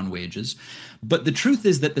limit on wages. But the truth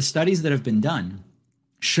is that the studies that have been done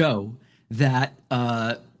show that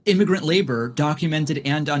immigrant labor, documented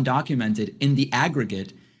and undocumented, in the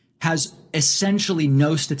aggregate, has essentially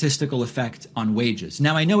no statistical effect on wages.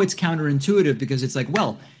 Now, I know it's counterintuitive because it's like,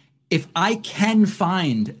 well, if I can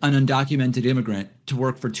find an undocumented immigrant to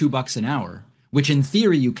work for $2 an hour, which in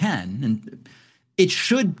theory you can, and it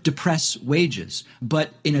should depress wages.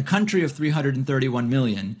 But in a country of 331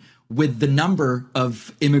 million, with the number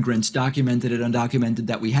of immigrants, documented and undocumented,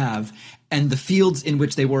 that we have, and the fields in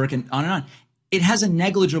which they work, and on, it has a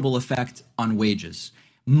negligible effect on wages.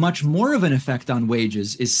 Much more of an effect on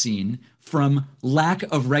wages is seen from lack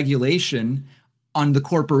of regulation on the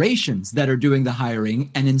corporations that are doing the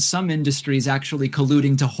hiring, and in some industries actually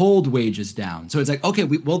colluding to hold wages down. So it's like, okay,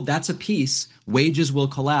 well, that's a piece. Wages will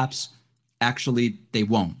collapse. Actually, they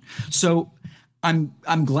won't. So I'm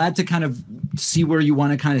glad to kind of see where you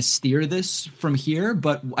want to kind of steer this from here.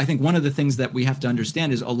 But I think one of the things that we have to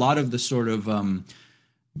understand is a lot of the sort of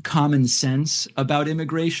common sense about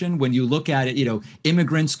immigration. When you look at it,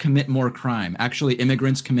 immigrants commit more crime. Actually,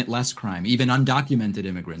 immigrants commit less crime, even undocumented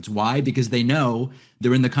immigrants. Why? Because they know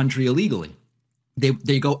they're in the country illegally.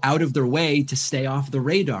 They go out of their way to stay off the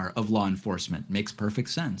radar of law enforcement. Makes perfect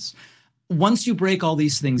sense. Once you break all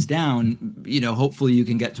these things down, hopefully you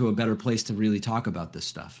can get to a better place to really talk about this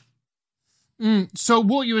stuff. So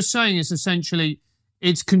what you were saying is essentially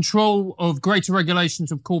it's control of greater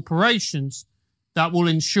regulations of corporations that will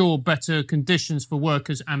ensure better conditions for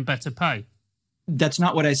workers and better pay. That's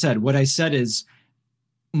not what I said. What I said is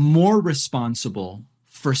more responsible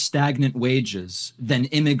for stagnant wages than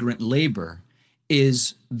immigrant labor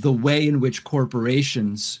is the way in which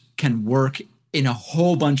corporations can work in a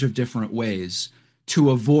whole bunch of different ways to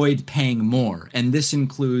avoid paying more. And this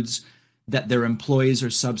includes that their employees are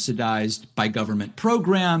subsidized by government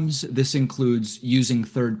programs. This includes using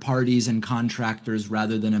third parties and contractors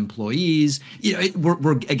rather than employees.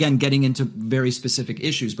 We're again getting into very specific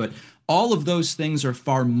issues, but all of those things are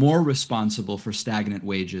far more responsible for stagnant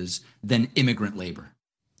wages than immigrant labor.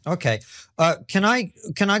 Okay. Can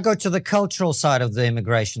I go to the cultural side of the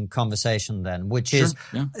immigration conversation then, which is,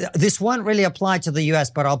 this won't really apply to the US,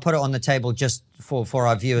 but I'll put it on the table just for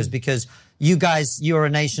our viewers, because you're a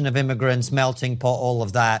nation of immigrants, melting pot, all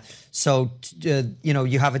of that. So,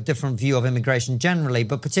 you have a different view of immigration generally,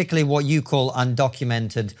 but particularly what you call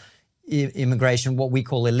undocumented immigration, what we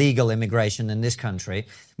call illegal immigration in this country,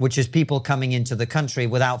 which is people coming into the country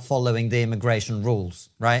without following the immigration rules,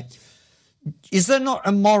 right? Is there not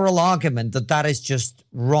a moral argument that is just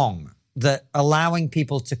wrong, that allowing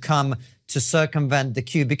people to come to circumvent the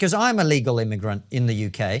queue? Because I'm a legal immigrant in the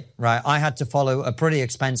UK, right? I had to follow a pretty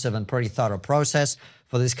expensive and pretty thorough process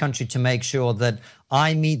for this country to make sure that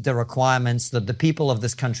I meet the requirements that the people of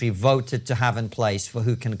this country voted to have in place for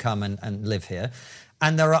who can come and live here.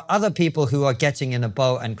 And there are other people who are getting in a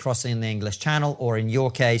boat and crossing the English Channel, or in your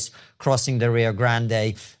case, crossing the Rio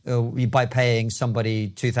Grande by paying somebody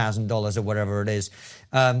 $2,000 or whatever it is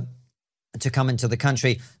to come into the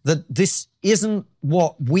country. That this isn't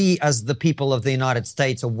what we as the people of the United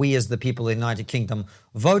States, or we as the people of the United Kingdom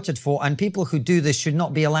voted for. And people who do this should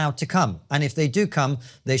not be allowed to come. And if they do come,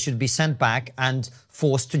 they should be sent back and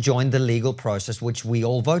forced to join the legal process, which we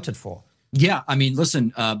all voted for. Yeah, I mean,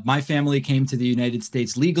 listen, my family came to the United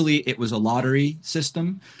States legally. It was a lottery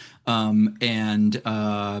system, and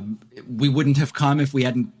we wouldn't have come if we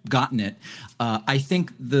hadn't gotten it. I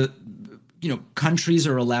think countries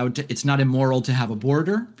are allowed to, it's not immoral to have a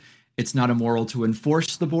border. It's not immoral to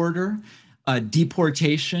enforce the border.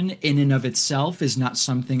 Deportation in and of itself is not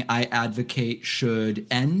something I advocate should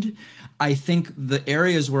end. I think the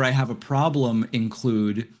areas where I have a problem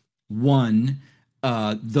include, one,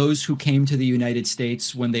 those who came to the United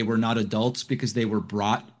States when they were not adults because they were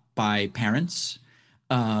brought by parents,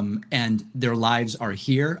 and their lives are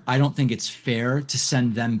here. I don't think it's fair to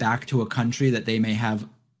send them back to a country that they may have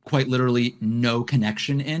quite literally no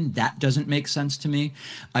connection in. That doesn't make sense to me.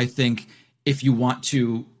 I think if you want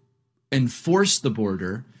to enforce the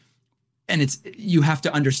border, and you have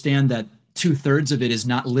to understand that 2/3 of it is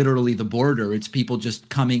not literally the border. It's people just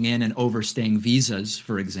coming in and overstaying visas,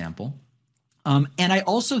 for example. And I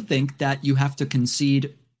also think that you have to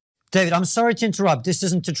concede. David, I'm sorry to interrupt. This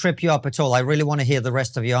isn't to trip you up at all. I really want to hear the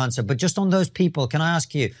rest of your answer. But just on those people, can I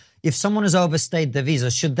ask you, if someone has overstayed their visa,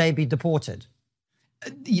 should they be deported?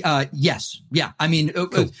 Yes. Yeah. I mean,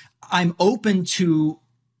 Cool. I'm open to,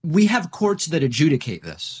 we have courts that adjudicate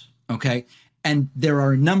this. Okay. And there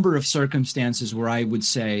are a number of circumstances where I would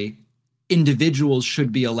say individuals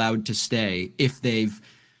should be allowed to stay if they've,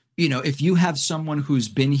 if you have someone who's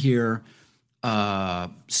been here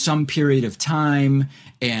some period of time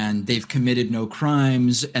and they've committed no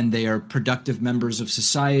crimes and they are productive members of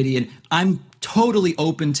society. And I'm totally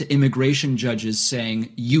open to immigration judges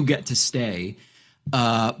saying you get to stay.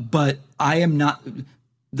 But I am not.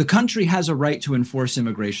 The country has a right to enforce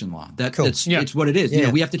immigration law. Cool. It's what it is.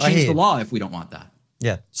 Yeah. We have to change the law if we don't want that.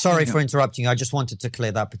 Yeah. Sorry for interrupting. I just wanted to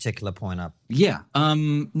clear that particular point up. Yeah.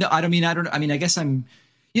 No, I guess I'm,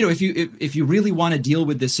 if you really want to deal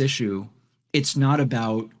with this issue, it's not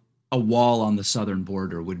about a wall on the southern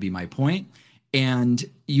border would be my point. And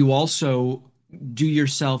you also do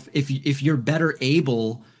yourself, if you're better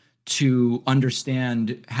able to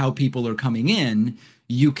understand how people are coming in,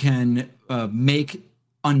 you can make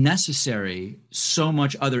unnecessary so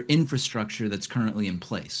much other infrastructure that's currently in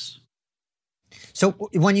place. So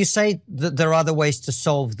when you say that there are other ways to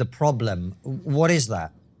solve the problem, what is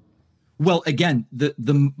that? Well, again,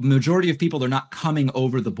 the majority of people are not coming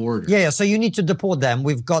over the border. Yeah, so you need to deport them.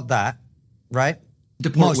 We've got that, right?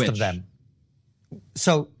 Deport Most of them.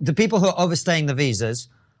 So the people who are overstaying the visas,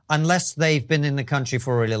 unless they've been in the country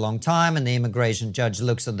for a really long time and the immigration judge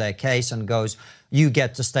looks at their case and goes, you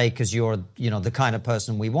get to stay because you're, the kind of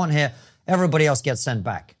person we want here, everybody else gets sent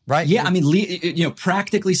back, right? Yeah, I mean,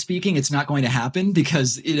 practically speaking, it's not going to happen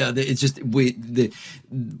because it's just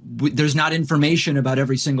there's not information about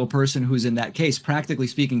every single person who's in that case, practically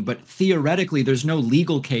speaking. But theoretically, there's no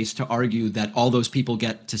legal case to argue that all those people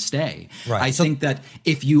get to stay. Right. I think that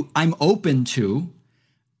I'm open to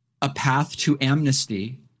a path to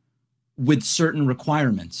amnesty with certain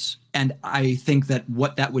requirements. And I think that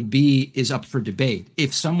what that would be is up for debate.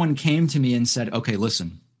 If someone came to me and said, okay,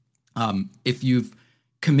 listen, if you've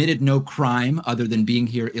committed no crime other than being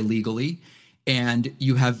here illegally and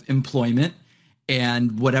you have employment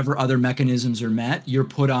and whatever other mechanisms are met, you're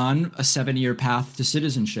put on a 7-year path to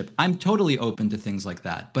citizenship. I'm totally open to things like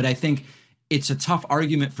that. But I think it's a tough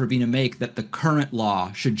argument for me to make that the current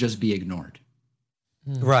law should just be ignored.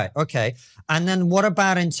 Right. Okay. And then what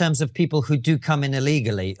about in terms of people who do come in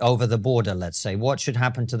illegally over the border, let's say? What should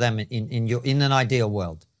happen to them in an ideal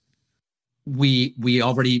world?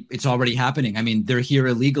 It's already happening. I mean, they're here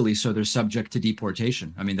illegally, so they're subject to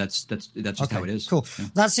deportation. I mean, that's just okay, how it is. Cool. Yeah.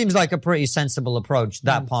 That seems like a pretty sensible approach,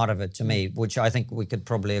 that part of it to me, which I think we could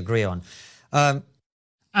probably agree on.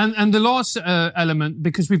 And the last element,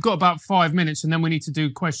 because we've got about 5 minutes and then we need to do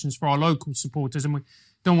questions for our local supporters and we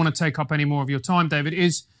don't want to take up any more of your time, David,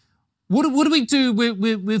 is what do we do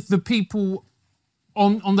with the people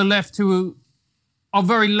on the left who are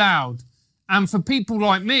very loud? And for people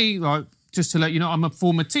like me, like, just to let you know, I'm a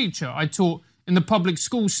former teacher. I taught in the public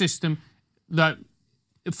school system that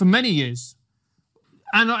for many years.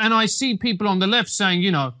 And I see people on the left saying, we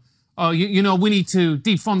need to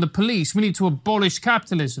defund the police. We need to abolish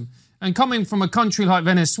capitalism. And coming from a country like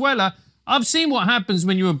Venezuela, I've seen what happens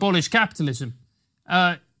when you abolish capitalism.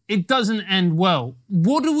 It doesn't end well.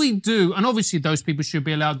 What do we do? And obviously those people should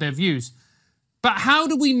be allowed their views. But how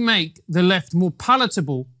do we make the left more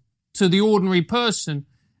palatable to the ordinary person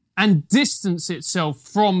and distance itself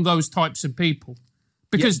from those types of people?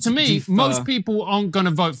 Because to me, most people aren't going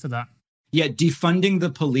to vote for that. Yeah, defunding the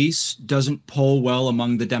police doesn't poll well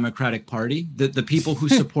among the Democratic Party. The people who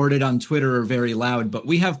support it on Twitter are very loud, but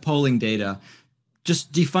we have polling data.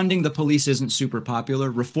 Just defunding the police isn't super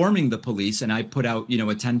popular. Reforming the police, and I put out, a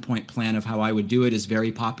 10-point plan of how I would do it, is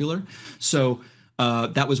very popular. So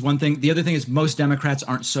that was one thing. The other thing is most Democrats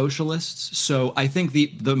aren't socialists. So I think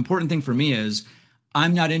the important thing for me is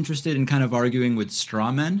I'm not interested in kind of arguing with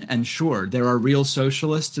straw men. And sure, there are real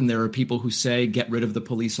socialists and there are people who say get rid of the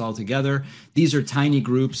police altogether. These are tiny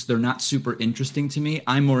groups. They're not super interesting to me.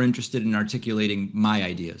 I'm more interested in articulating my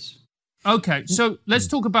ideas. Okay, so let's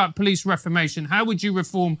talk about police reformation. How would you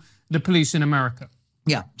reform the police in America?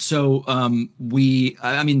 Yeah, so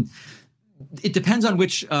it depends on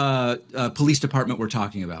which police department we're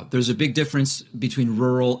talking about. There's a big difference between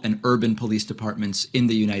rural and urban police departments in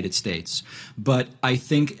the United States. But I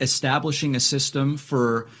think establishing a system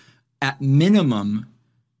for, at minimum,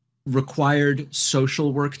 required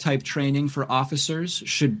social work type training for officers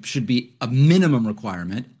should be a minimum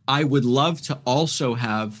requirement. I would love to also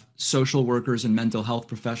have social workers and mental health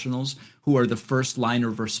professionals who are the first line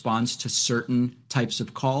of response to certain types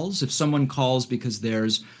of calls. If someone calls because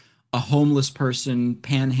there's a homeless person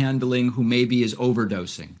panhandling who maybe is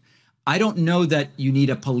overdosing. I don't know that you need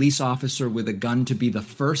a police officer with a gun to be the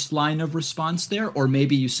first line of response there, or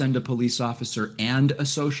maybe you send a police officer and a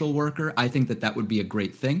social worker. I think that that would be a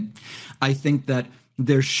great thing. I think that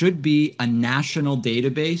there should be a national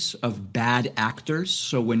database of bad actors.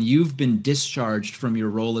 So when you've been discharged from your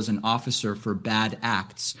role as an officer for bad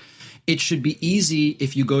acts, it should be easy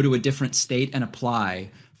if you go to a different state and apply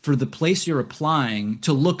for the place you're applying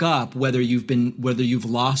to look up whether you've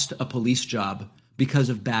lost a police job because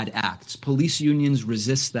of bad acts. Police unions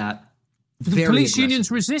resist that. The police unions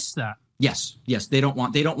resist that. Yes, they don't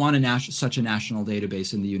want such a national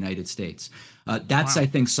database in the United States. That's, wow. I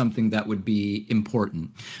think, something that would be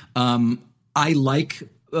important. I like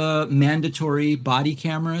mandatory body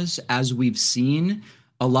cameras. As we've seen,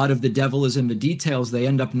 a lot of the devil is in the details. They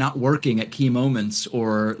end up not working at key moments,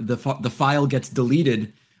 or the file gets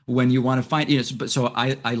deleted when you want to find it. So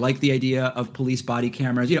I like the idea of police body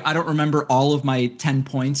cameras. I don't remember all of my 10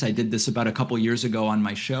 points. I did this about a couple years ago on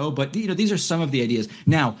my show, but these are some of the ideas.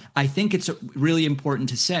 Now, I think it's really important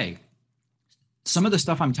to say some of the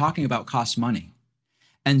stuff I'm talking about costs money.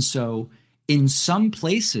 And so in some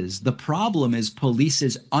places, the problem is police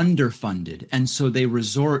is underfunded. And so they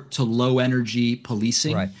resort to low energy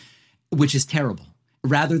policing, right, which is terrible.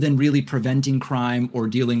 Rather than really preventing crime or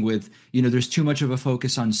dealing with, there's too much of a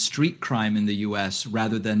focus on street crime in the US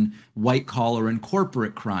rather than white collar and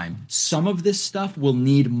corporate crime. Some of this stuff will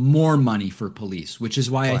need more money for police, which is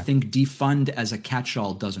why, right, I think defund as a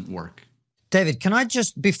catch-all doesn't work. David, can I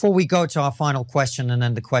just, before we go to our final question and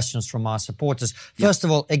then the questions from our supporters, first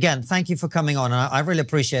of all, again, thank you for coming on. I really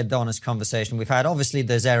appreciate the honest conversation we've had. Obviously,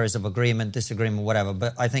 there's areas of agreement, disagreement, whatever,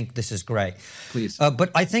 but I think this is great. Please.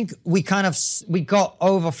 But I think we got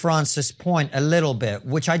over Francis' point a little bit,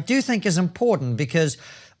 which I do think is important, because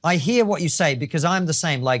I hear what you say, because I'm the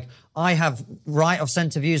same. Like, I have right of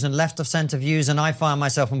centre views and left of centre views, and I find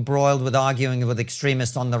myself embroiled with arguing with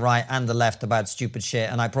extremists on the right and the left about stupid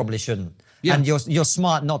shit, and I probably shouldn't. Yeah. And you're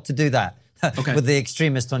smart not to do that. Okay. With the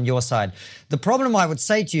extremist on your side. The problem I would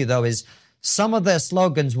say to you, though, is some of their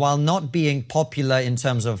slogans, while not being popular in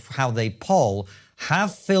terms of how they poll,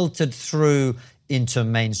 have filtered through into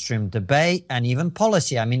mainstream debate and even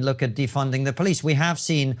policy. I mean, look at defunding the police. We have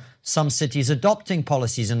seen some cities adopting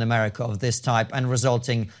policies in America of this type and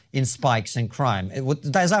resulting in spikes in crime.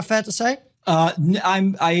 Is that fair to say?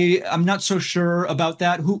 I'm not so sure about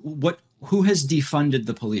that. Who has defunded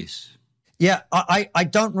the police? Yeah, I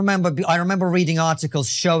don't remember. I remember reading articles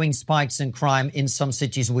showing spikes in crime in some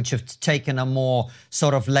cities which have taken a more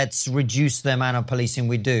sort of let's reduce the amount of policing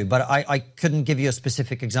we do. But I couldn't give you a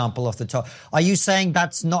specific example off the top. Are you saying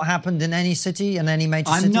that's not happened in any city, in any major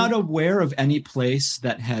city? I'm not aware of any place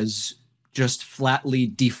that has just flatly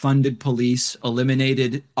defunded police,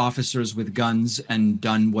 eliminated officers with guns, and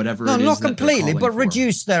done whatever it is. No, not completely, but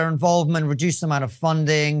reduce their involvement, reduce the amount of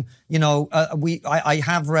funding. I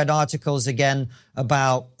have read articles again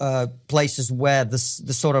about places where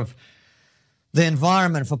the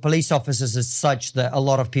environment for police officers is such that a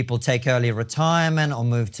lot of people take early retirement or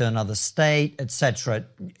move to another state, etc.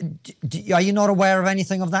 Are you not aware of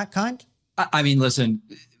anything of that kind? I mean, listen,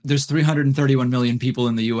 there's 331 million people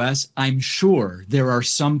in the U.S. I'm sure there are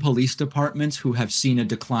some police departments who have seen a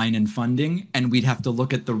decline in funding, and we'd have to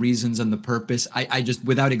look at the reasons and the purpose. I just,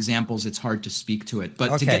 without examples, it's hard to speak to it.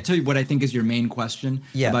 But to get to what I think is your main question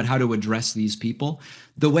about how to address these people,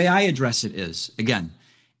 the way I address it is, again,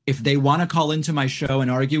 if they want to call into my show and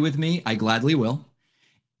argue with me, I gladly will.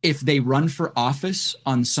 If they run for office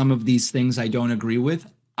on some of these things I don't agree with,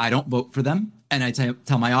 I don't vote for them. And I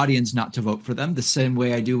tell my audience not to vote for them the same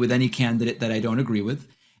way I do with any candidate that I don't agree with.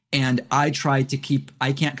 And I try to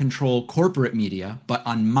I can't control corporate media, but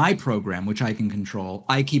on my program, which I can control,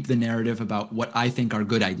 I keep the narrative about what I think are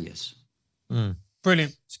good ideas.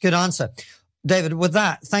 Brilliant. It's a good answer. David, with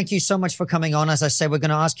that, thank you so much for coming on. As I say, we're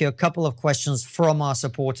going to ask you a couple of questions from our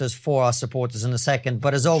supporters, for our supporters in a second.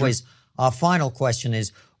 But as always, our final question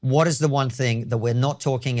is, what is the one thing that we're not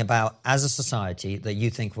talking about as a society that you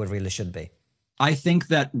think we really should be? I think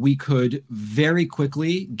that we could very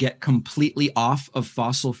quickly get completely off of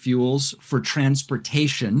fossil fuels for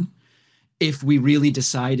transportation if we really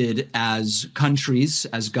decided as countries,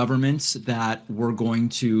 as governments, that we're going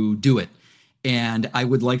to do it. And I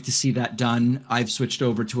would like to see that done. I've switched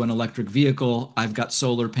over to an electric vehicle. I've got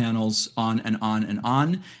solar panels on and on and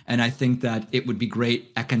on. And I think that it would be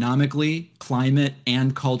great economically, climate,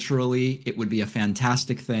 and culturally. It would be a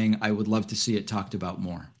fantastic thing. I would love to see it talked about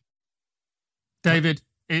more. David,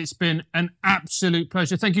 it's been an absolute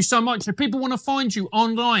pleasure. Thank you so much. If people want to find you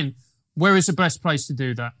online, where is the best place to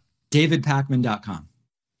do that? DavidPakman.com.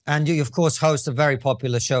 And you, of course, host a very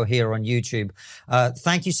popular show here on YouTube.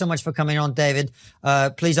 Thank you so much for coming on, David.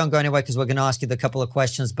 Please don't go anywhere because we're going to ask you the couple of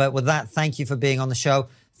questions. But with that, thank you for being on the show.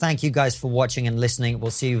 Thank you guys for watching and listening. We'll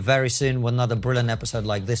see you very soon with another brilliant episode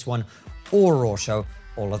like this one or Raw Show.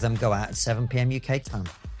 All of them go out at 7 p.m. UK time.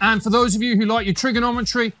 And for those of you who like your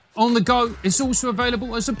trigonometry on the go, it's also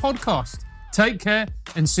available as a podcast. Take care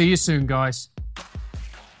and see you soon, guys.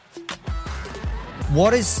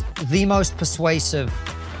 What is the most persuasive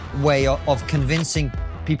way of convincing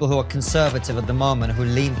people who are conservative at the moment, who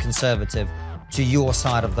lean conservative, to your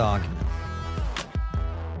side of the argument?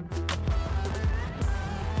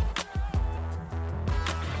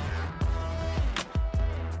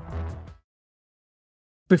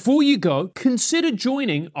 Before you go, consider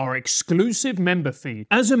joining our exclusive member feed.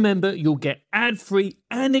 As a member, you'll get ad-free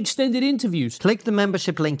and extended interviews. Click the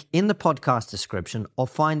membership link in the podcast description or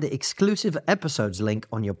find the exclusive episodes link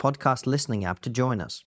on your podcast listening app to join us.